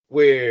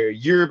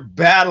you're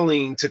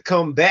battling to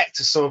come back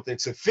to something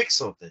to fix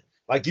something.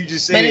 Like you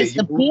just said, but it's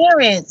the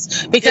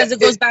parents, because it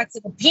goes back to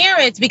the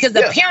parents, because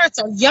the parents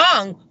are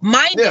young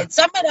minded. Yeah.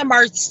 Some of them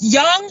are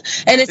young,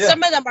 and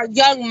some of them are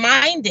young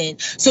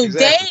minded. So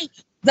they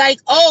like,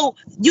 oh,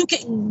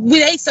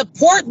 they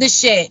support the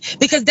shit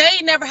because they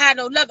ain't never had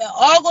no love. It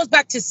all goes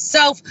back to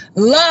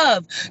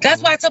self-love.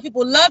 That's why I tell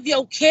people, love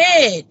your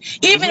kid.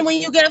 Even when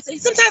you get upset.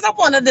 Sometimes I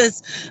want to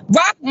just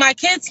rock my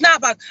kids'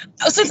 snot box,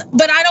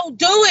 but I don't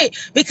do it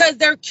because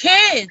they're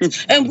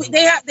kids. And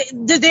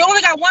they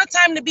only got one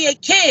time to be a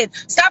kid.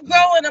 Stop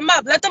growing them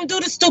up. Let them do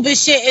the stupid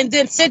shit and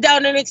then sit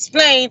down and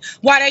explain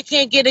why they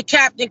can't get a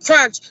Captain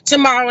Crunch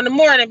tomorrow in the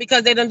morning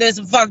because they done did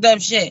some fucked up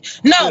shit.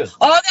 No,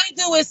 all they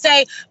do is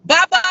say,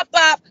 bop, bop,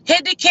 bop,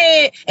 hit the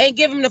kid and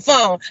give him the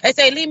phone and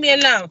say, leave me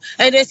alone,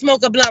 and then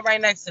smoke a blunt right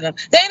next to them.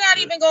 They're not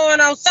even going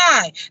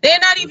outside. They're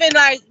not even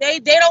like, they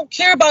don't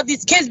care about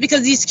these kids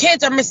because these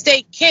kids are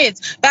mistake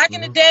kids. Back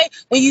in the day,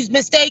 when you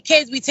mistake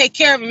kids, we take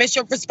care of them. It's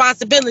your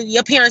responsibility.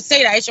 Your parents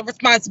say that. It's your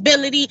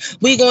responsibility.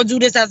 We gonna do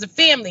this as a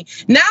family.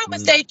 Now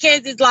mistake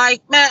kids is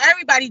like, man,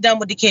 everybody done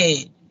with the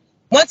kid.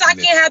 Once I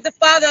can't have the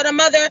father or the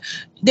mother,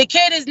 the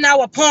kid is now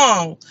a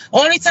pawn.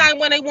 Only time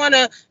when they want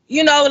to,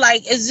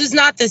 like, it's just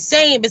not the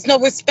same. It's no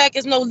respect.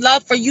 It's no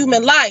love for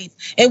human life.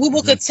 And we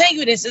will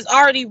continue this. It's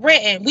already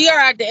written. We are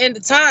at the end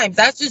of times.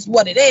 That's just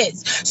what it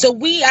is. So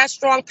we as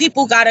strong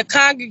people got to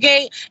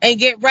congregate and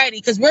get ready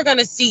because we're going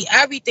to see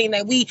everything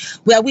that we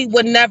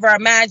would never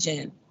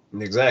imagine.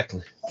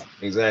 Exactly.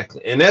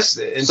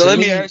 So let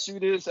me ask you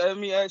this.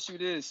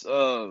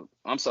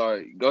 I'm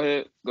sorry. Go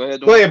ahead. Go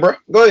ahead, bro.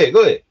 Go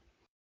ahead.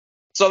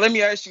 So let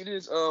me ask you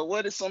this.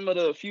 What are some of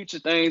the future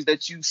things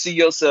that you see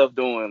yourself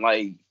doing,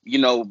 like,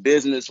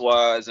 business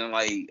wise, and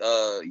like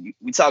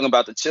we talking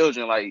about the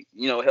children, like,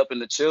 helping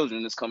the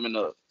children that's coming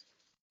up,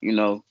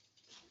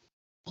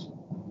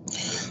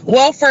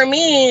 Well, for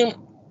me,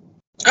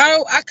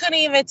 I couldn't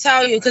even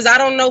tell you because I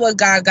don't know what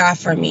God got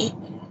for me.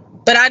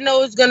 But I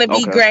know it's gonna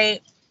be great.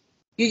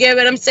 You get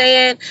what I'm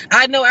saying?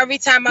 I know every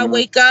time I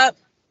wake up,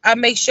 I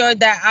make sure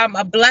that I'm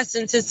a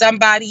blessing to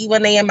somebody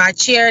when they in my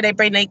chair, they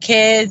bring their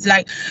kids.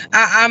 Like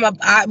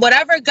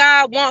whatever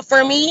God want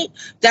for me,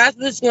 that's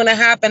what's going to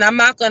happen. I'm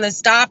not going to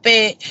stop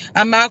it.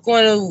 I'm not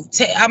going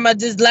to, I'm going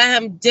to just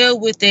let him deal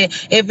with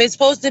it. If it's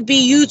supposed to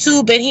be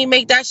YouTube and he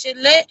make that shit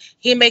lit,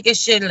 he make it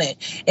shit lit.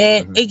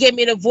 And it give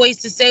me the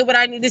voice to say what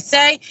I need to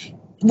say.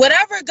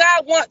 Whatever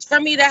God wants for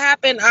me to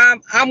happen,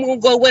 I'm gonna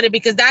go with it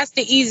because that's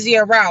the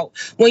easier route.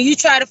 When you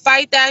try to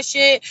fight that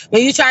shit,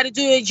 when you try to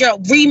do it, you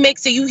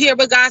remix it, you hear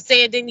what God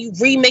said, then you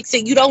remix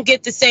it, you don't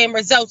get the same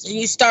results, and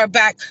you start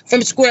back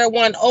from square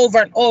one over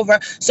and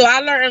over. So I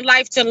learned in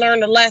life to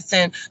learn a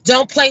lesson.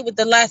 Don't play with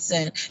the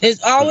lesson.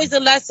 There's always a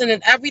lesson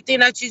in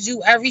everything that you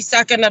do every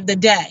second of the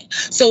day.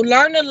 So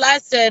learn a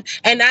lesson,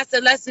 and that's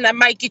a lesson that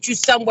might get you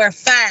somewhere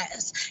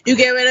fast. You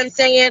get what I'm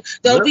saying?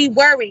 Don't be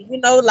worried.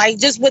 Like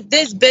just with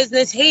this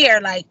business here,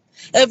 like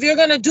if you're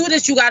gonna do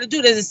this, you gotta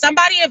do this. If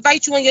somebody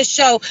invites you on your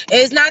show,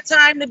 it's not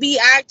time to be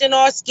acting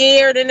all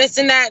scared and this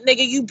and that,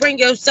 nigga. You bring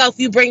yourself,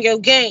 you bring your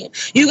game.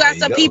 You got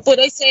some people,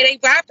 they say they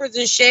rappers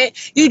and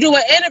shit. You do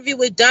an interview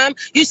with them,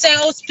 you say,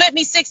 oh, split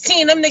me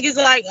 16. Them niggas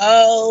are like,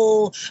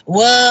 oh,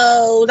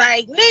 whoa,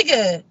 like,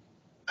 nigga.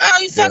 Oh,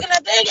 you fucking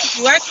up the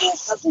interview. I can't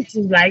fuck with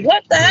you. Like,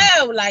 what the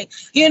hell? Like,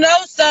 you know,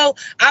 so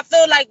I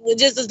feel like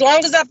just as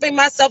long as I bring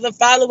myself and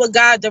follow what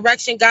God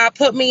direction God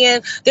put me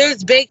in,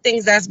 there's big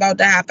things that's about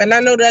to happen. I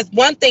know that's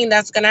one thing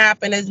that's gonna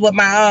happen is with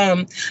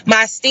my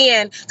my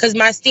stand, because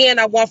my stand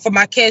I want for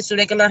my kids so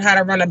they can learn how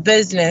to run a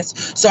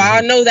business. So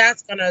I know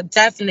that's gonna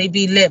definitely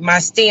be lit, my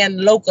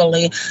stand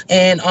locally,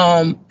 and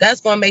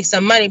that's gonna make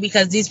some money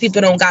because these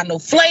people don't got no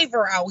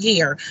flavor out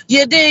here.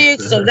 You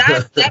dig? So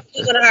that's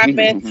definitely gonna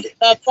happen.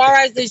 As far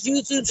as this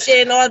YouTube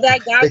shit and all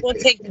that, God gonna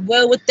take the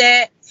will with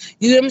that.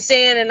 You know what I'm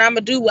saying? And I'm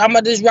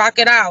gonna just rock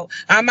it out.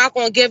 I'm not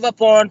gonna give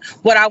up on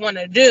what I want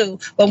to do,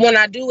 but when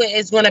I do it,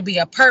 it's gonna be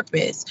a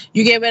purpose.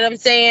 You get what I'm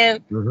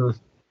saying? And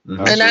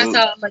that's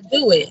how I'm gonna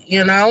do it.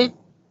 You know?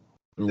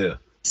 Yeah.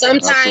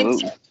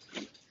 Sometimes,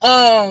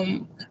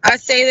 I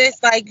say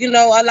this, like, you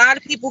know, a lot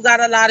of people got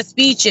a lot of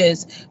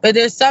speeches, but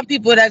there's some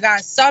people that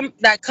got some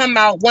that come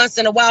out once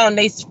in a while and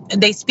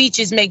they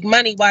speeches make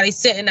money while they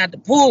sitting at the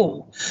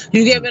pool.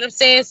 You get what I'm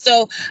saying?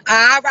 So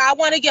I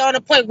want to get on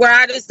a point where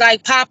I just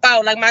like pop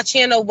out, like my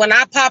channel. When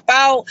I pop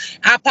out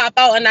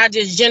and I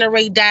just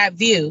generate that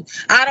view.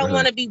 I don't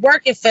want to be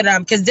working for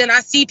them, because then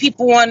I see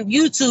people on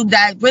YouTube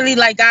that really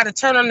like got to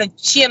turn on the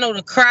channel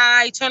to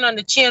cry, turn on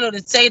the channel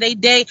to say they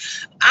day.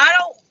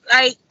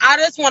 I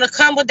just want to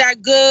come with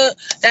that good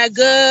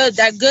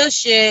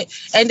shit,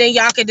 and then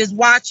y'all can just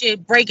watch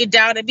it, break it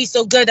down, and be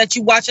so good that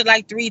you watch it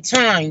like 3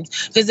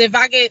 times. Because if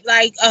I get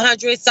like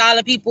 100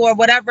 solid people or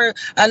whatever,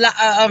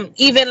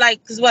 even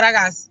like, because what I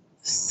got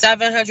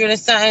 700 and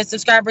something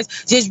subscribers,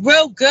 just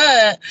real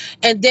good,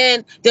 and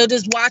then they'll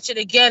just watch it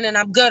again, and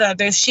I'm good, or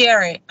they'll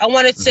share it. I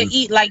wanted to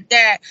eat like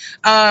that.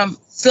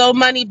 Slow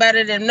money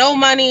better than no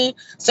money.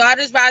 So I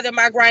just rather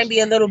my grind be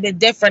a little bit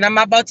different. I'm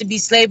about to be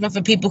slaving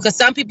for people, because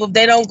some people, if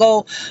they don't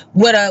go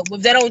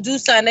if they don't do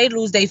something, they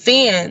lose their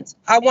fans.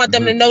 I want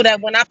them to know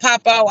that when I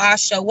pop out, I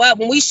show up.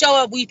 When we show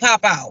up, we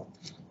pop out.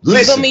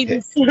 Listen, we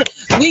doing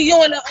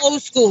the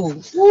old school.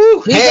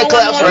 Hand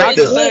claps right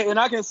there. And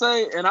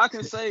I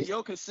can say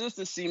your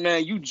consistency,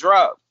 man. You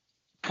drop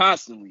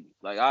constantly.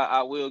 Like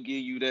I will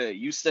give you that.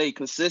 You stay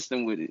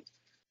consistent with it.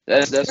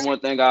 That's one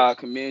thing I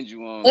commend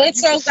you on.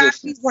 Intro got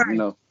to be right. You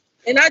know?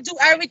 And I do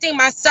everything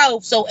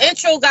myself, so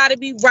intro got to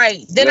be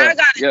right. Then I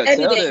got to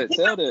edit it.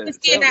 Tell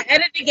that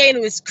editing game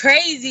is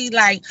crazy.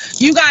 Like,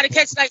 you got to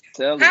catch, like,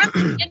 half the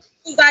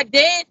interviews I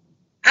did,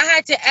 I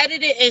had to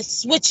edit it and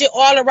switch it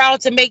all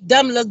around to make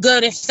them look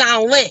good and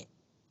sound lit.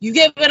 You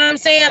get what I'm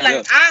saying?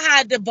 Like, I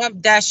had to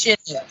bump that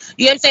shit up.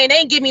 You know what I'm saying? They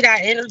didn't give me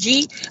that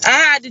energy. I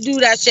had to do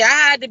that shit. I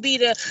had to be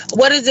the,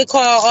 what is it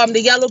called? The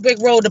Yellow Brick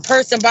Road, the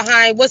person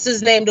behind, what's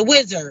his name? The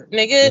Wizard,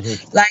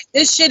 nigga. Like,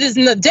 this shit is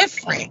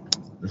different.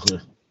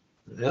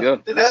 Yeah.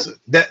 And that's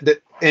that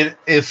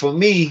and for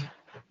me,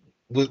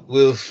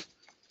 with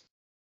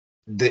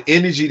the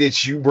energy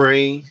that you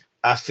bring,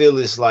 I feel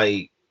it's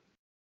like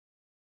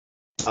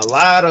a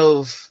lot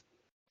of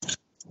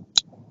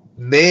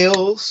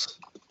males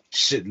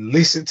should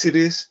listen to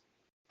this.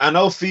 I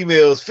know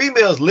females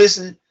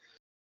listen,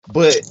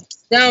 but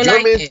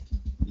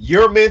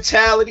your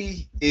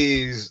mentality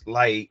is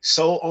like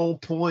so on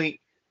point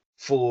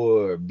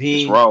for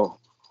being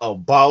a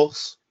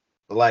boss.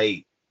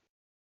 Like,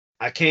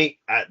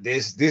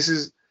 this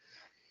is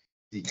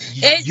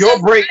your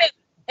break.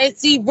 And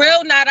see,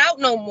 real not out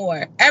no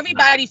more.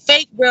 Everybody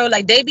fake real,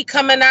 like they be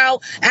coming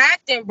out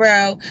acting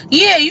real.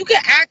 Yeah, you can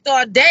act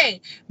all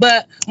day,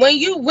 but when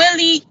you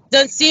really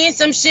done seeing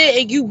some shit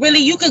and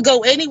you could go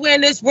anywhere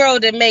in this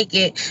world and make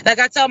it. Like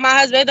I tell my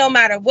husband, it don't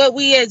matter what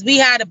we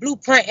had a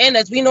blueprint in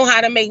us. We know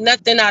how to make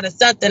nothing out of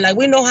something. Like,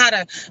 we know how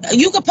to,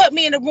 you could put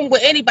me in a room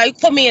with anybody. You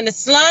could put me in the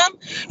slum.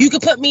 You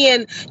could put me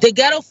in the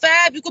ghetto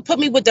fab. You could put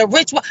me with the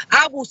rich one.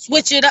 I will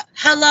switch it up.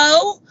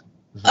 Hello?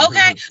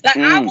 Okay? Like,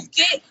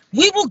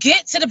 we will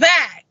get to the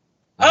bag.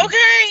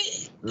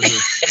 Okay?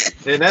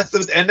 And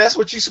that's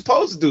what you're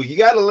supposed to do. You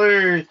got to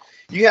learn.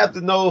 You have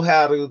to know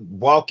how to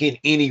walk in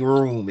any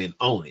room and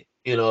own it.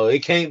 You know,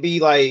 it can't be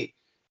like,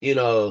 you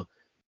know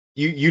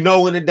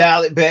when to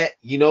dial it back,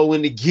 you know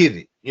when to give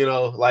it. You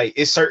know, like,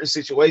 it's certain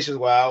situations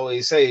where I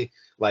always say,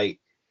 like,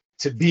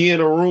 to be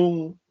in a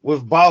room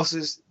with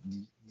bosses,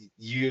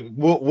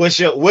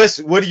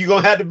 what are you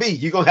gonna have to be?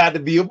 You're gonna have to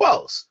be a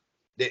boss.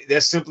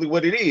 That's simply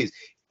what it is.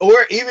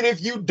 Or even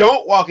if you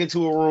don't walk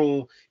into a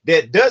room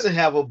that doesn't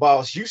have a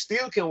boss, you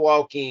still can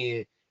walk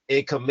in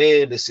and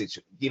command the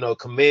situation,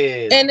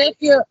 command. And if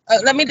you're,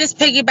 let me just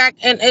piggyback.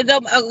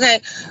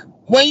 Okay,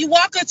 when you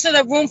walk into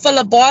the room full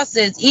of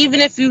bosses, even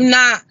if you're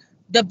not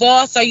the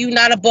boss or you're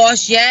not a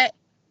boss yet,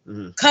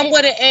 come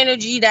with an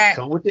energy that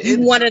you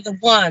one of the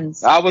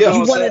ones. I was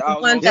one of the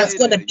ones that's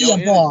going to be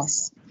a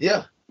boss.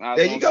 Yeah. I was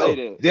There you gonna say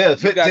go. that. Yeah, You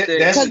got that.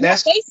 Because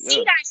they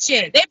see that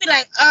shit. They be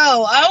like,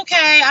 oh,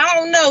 okay, I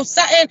don't know.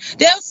 Something.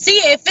 They'll see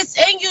it. If it's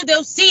in you,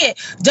 they'll see it.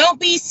 Don't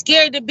be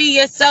scared to be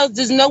yourself.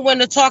 There's no one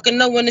to talk and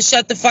no one to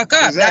shut the fuck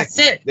up. exactly. That's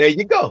it. There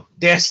you go.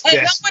 That's And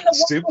no one to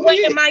walk simply away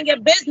and it. mind your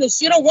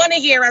business. You don't want to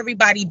hear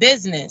everybody's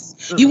business.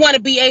 Mm. You want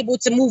to be able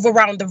to move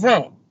around the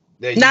room.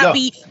 There you Not go.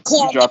 be You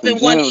clogged up dropping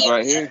in one gems area.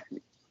 right here.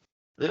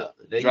 Yeah,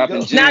 there you Dropping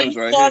go. gems. Now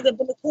you right clogged here. up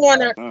in the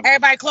corner.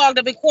 Everybody clogged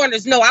up in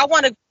corners. No, I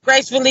want to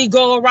gracefully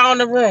go around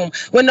the room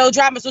with no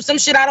drama. So some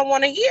shit I don't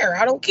want to hear.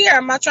 I don't care.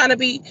 I'm not trying to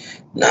be.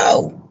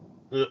 No.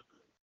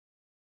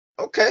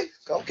 Okay.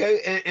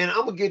 And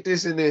I'm gonna get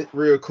this in there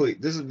real quick.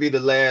 This will be the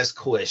last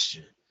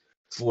question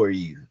for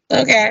you.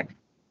 Okay.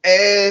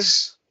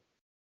 As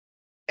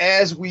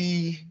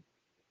we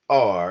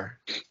are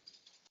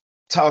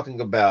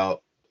talking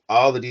about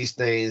all of these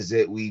things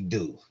that we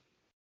do.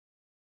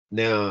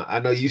 Now, I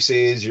know you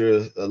said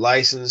you're a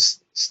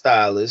licensed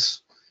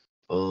stylist.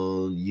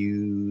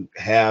 You're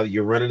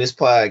running this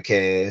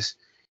podcast.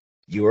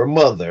 You're a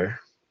mother.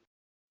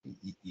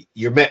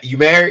 You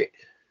married?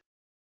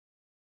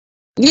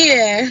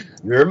 Yeah.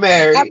 You're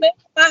married. I've been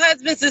with my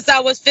husband since I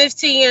was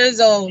 15 years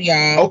old,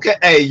 y'all. Okay,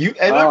 hey, you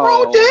ain't nothing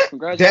wrong with that.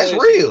 That's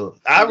Congratulations. real.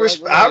 I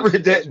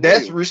respect that.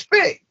 That's real.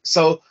 respect.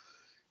 So,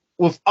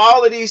 with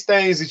all of these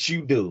things that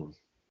you do,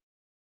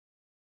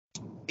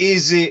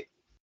 is it?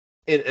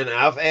 And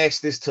I've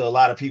asked this to a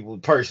lot of people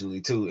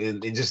personally too,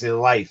 and just in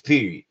life,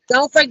 period.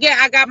 Don't forget,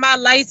 I got my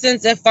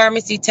license in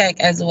pharmacy tech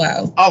as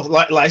well. Oh,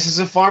 license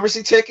in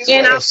pharmacy tech as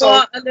And well. I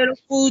bought a little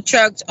food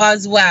truck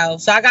as well.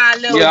 So I got a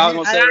little. Yeah, I was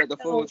gonna say that the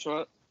food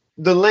truck.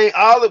 The lane,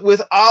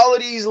 with all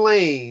of these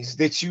lanes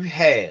that you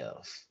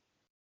have,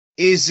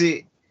 is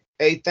it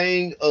a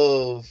thing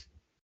of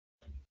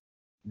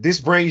this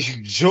brings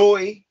you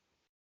joy,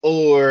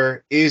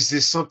 or is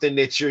this something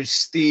that you're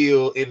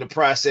still in the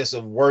process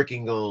of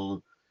working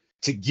on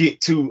to get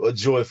to a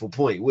joyful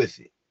point with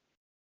it?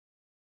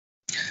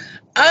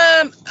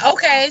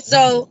 Okay,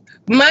 so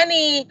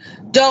money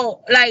don't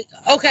like,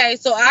 okay,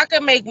 so I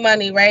can make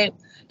money, right?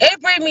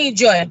 It bring me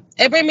joy.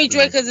 It bring me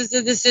joy because it's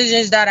the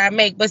decisions that I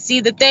make. But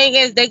see, the thing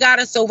is, they got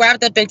us so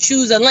wrapped up in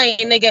choose a lane,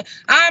 nigga.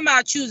 I'm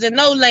not choosing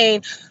no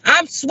lane.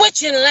 I'm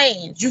switching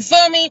lanes. You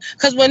feel me?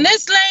 Because when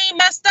this lane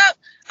messed up,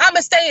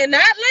 I'ma stay in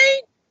that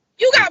lane.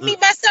 You got me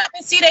messed up,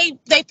 and see,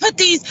 they put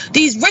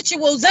these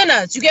rituals in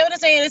us. You get what I'm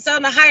saying? It's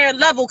on a higher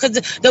level because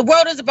the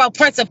world is about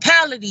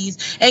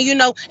principalities, and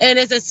and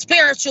it's a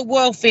spiritual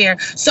warfare.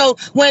 So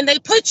when they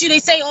put you, they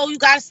say, "Oh, you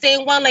gotta stay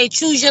in one lane,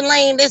 choose your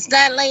lane, this,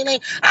 that lane."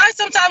 I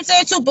sometimes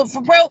say it too, but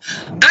for real,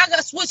 I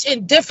gotta switch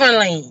in different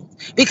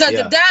lanes because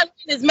if that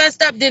lane is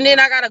messed up, then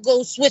I gotta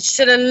go switch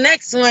to the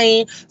next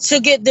lane to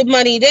get the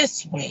money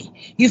this way.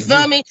 You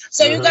feel me?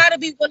 So you gotta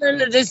be willing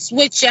to just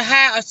switch your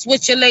hat or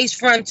switch your lace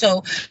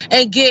frontal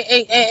and get.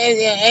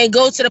 And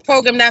go to the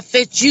program that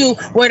fits you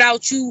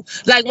without you.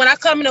 Like when I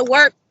come to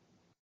work,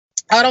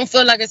 I don't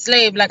feel like a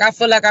slave. Like I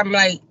feel like I'm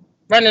like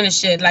running the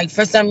shit. Like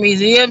for some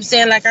reason, you know what I'm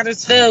saying? Like I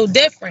just feel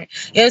different.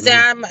 You know what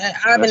I'm saying?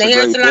 I'm in the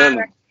hair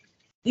salon.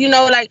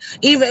 Like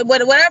even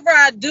whatever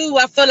I do,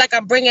 I feel like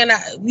I'm bringing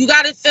you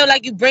got to feel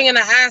like you're bringing an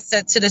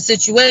asset to the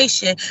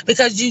situation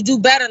because you do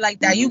better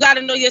like that. You got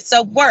to know your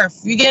self-worth.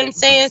 You get what I'm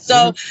saying?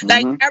 So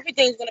like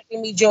everything's going to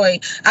bring me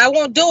joy. I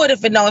won't do it if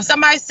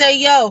somebody say,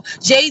 yo,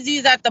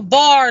 Jay-Z's at the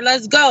bar,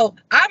 let's go.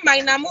 I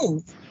might not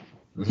move.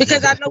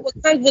 Because I know what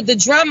comes with the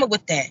drama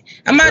with that.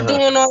 I'm not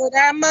doing all of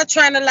that. I'm not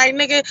trying to like,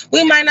 nigga,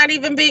 we might not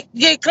even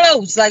get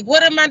close. Like,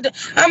 what am I doing?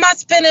 Am I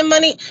spending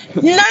money?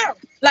 No.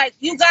 Like,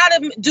 you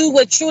gotta do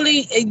what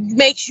truly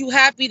makes you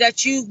happy,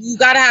 that you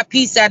gotta have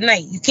peace at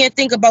night. You can't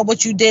think about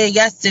what you did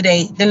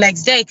yesterday, the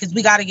next day, because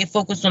we gotta get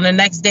focused on the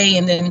next day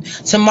and then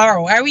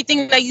tomorrow.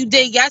 Everything that you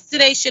did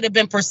yesterday should have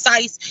been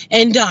precise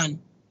and done.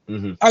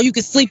 Or you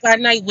could sleep at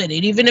night with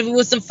it. Even if it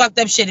was some fucked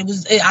up shit.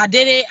 I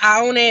did it,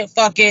 I own it,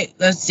 fuck it,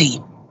 let's see.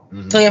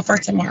 Plan for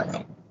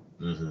tomorrow.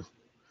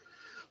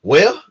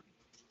 Well,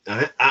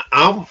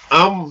 I'm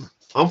full.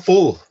 I'm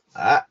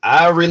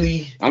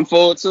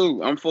full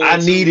too. I'm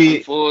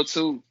full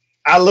too.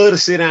 I love to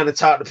sit down and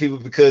talk to people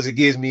because it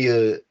gives me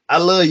I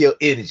love your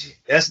energy.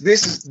 This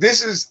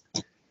is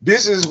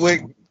what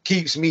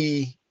keeps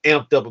me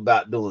amped up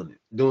about doing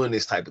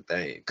this type of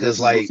thing.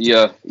 Cause like me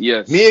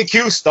and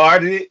Q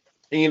started it.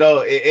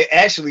 It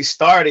actually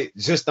started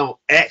just on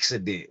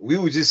accident. We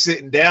were just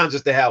sitting down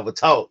just to have a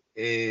talk,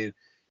 and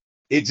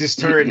it just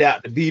turned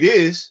out to be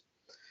this.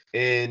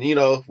 And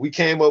we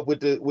came up with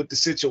the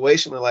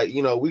situation of like,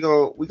 we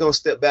gonna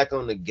step back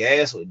on the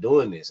gas with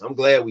doing this. I'm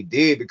glad we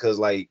did because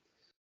like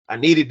I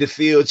needed to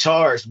feel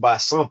charged by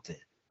something,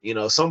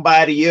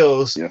 somebody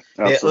else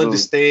that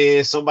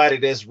understands, somebody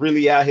that's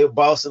really out here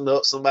bossing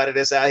up, somebody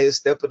that's out here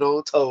stepping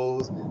on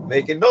toes,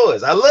 making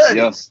noise. I love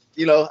this.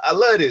 I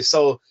love this.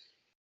 So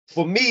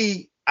for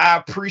me, I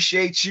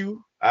appreciate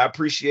you. I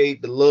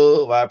appreciate the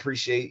love. I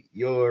appreciate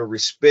your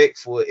respect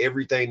for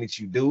everything that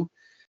you do.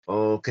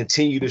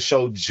 Continue to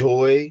show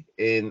joy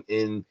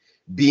and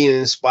be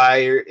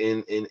inspired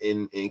and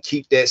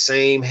keep that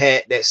same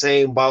hat, that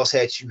same boss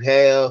hat you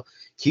have.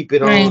 Keep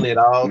it Right. on at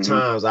all Mhm.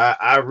 times.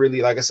 I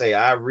really, like I say,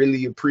 I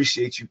really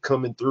appreciate you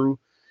coming through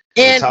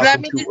and And let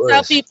talking me just to tell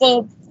us.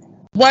 people,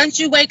 once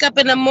you wake up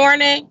in the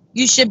morning,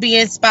 you should be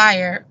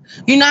inspired.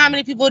 You know how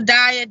many people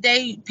die a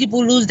day?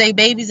 People lose their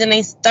babies in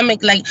their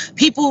stomach. Like,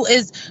 people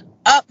is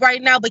up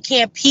right now but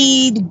can't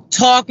pee,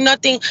 talk,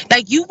 nothing.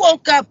 Like, you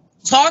woke up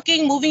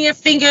talking, moving your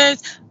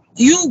fingers.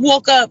 You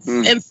woke up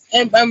Mm.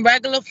 in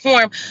regular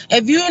form.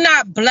 If you're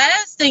not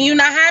blessed and you're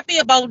not happy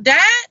about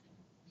that,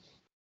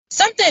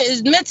 something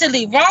is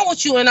mentally wrong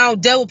with you, and I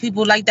don't deal with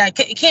people like that.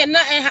 Can't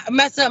nothing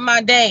mess up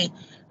my day.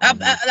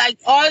 Like,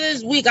 all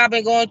this week I've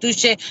been going through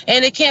shit,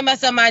 and it can't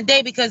mess up my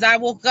day because I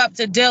woke up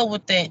to deal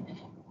with it.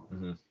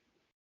 Mhm.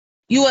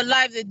 You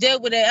alive to deal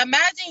with it.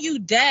 Imagine you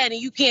dead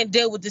and you can't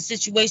deal with the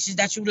situations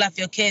that you left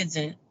your kids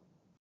in.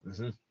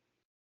 Mhm.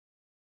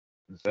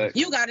 Mhm. Facts.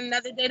 You got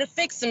another day to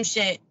fix some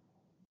shit.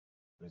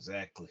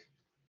 Exactly.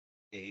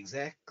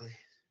 Exactly.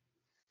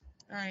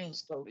 All right.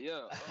 So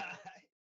Yeah.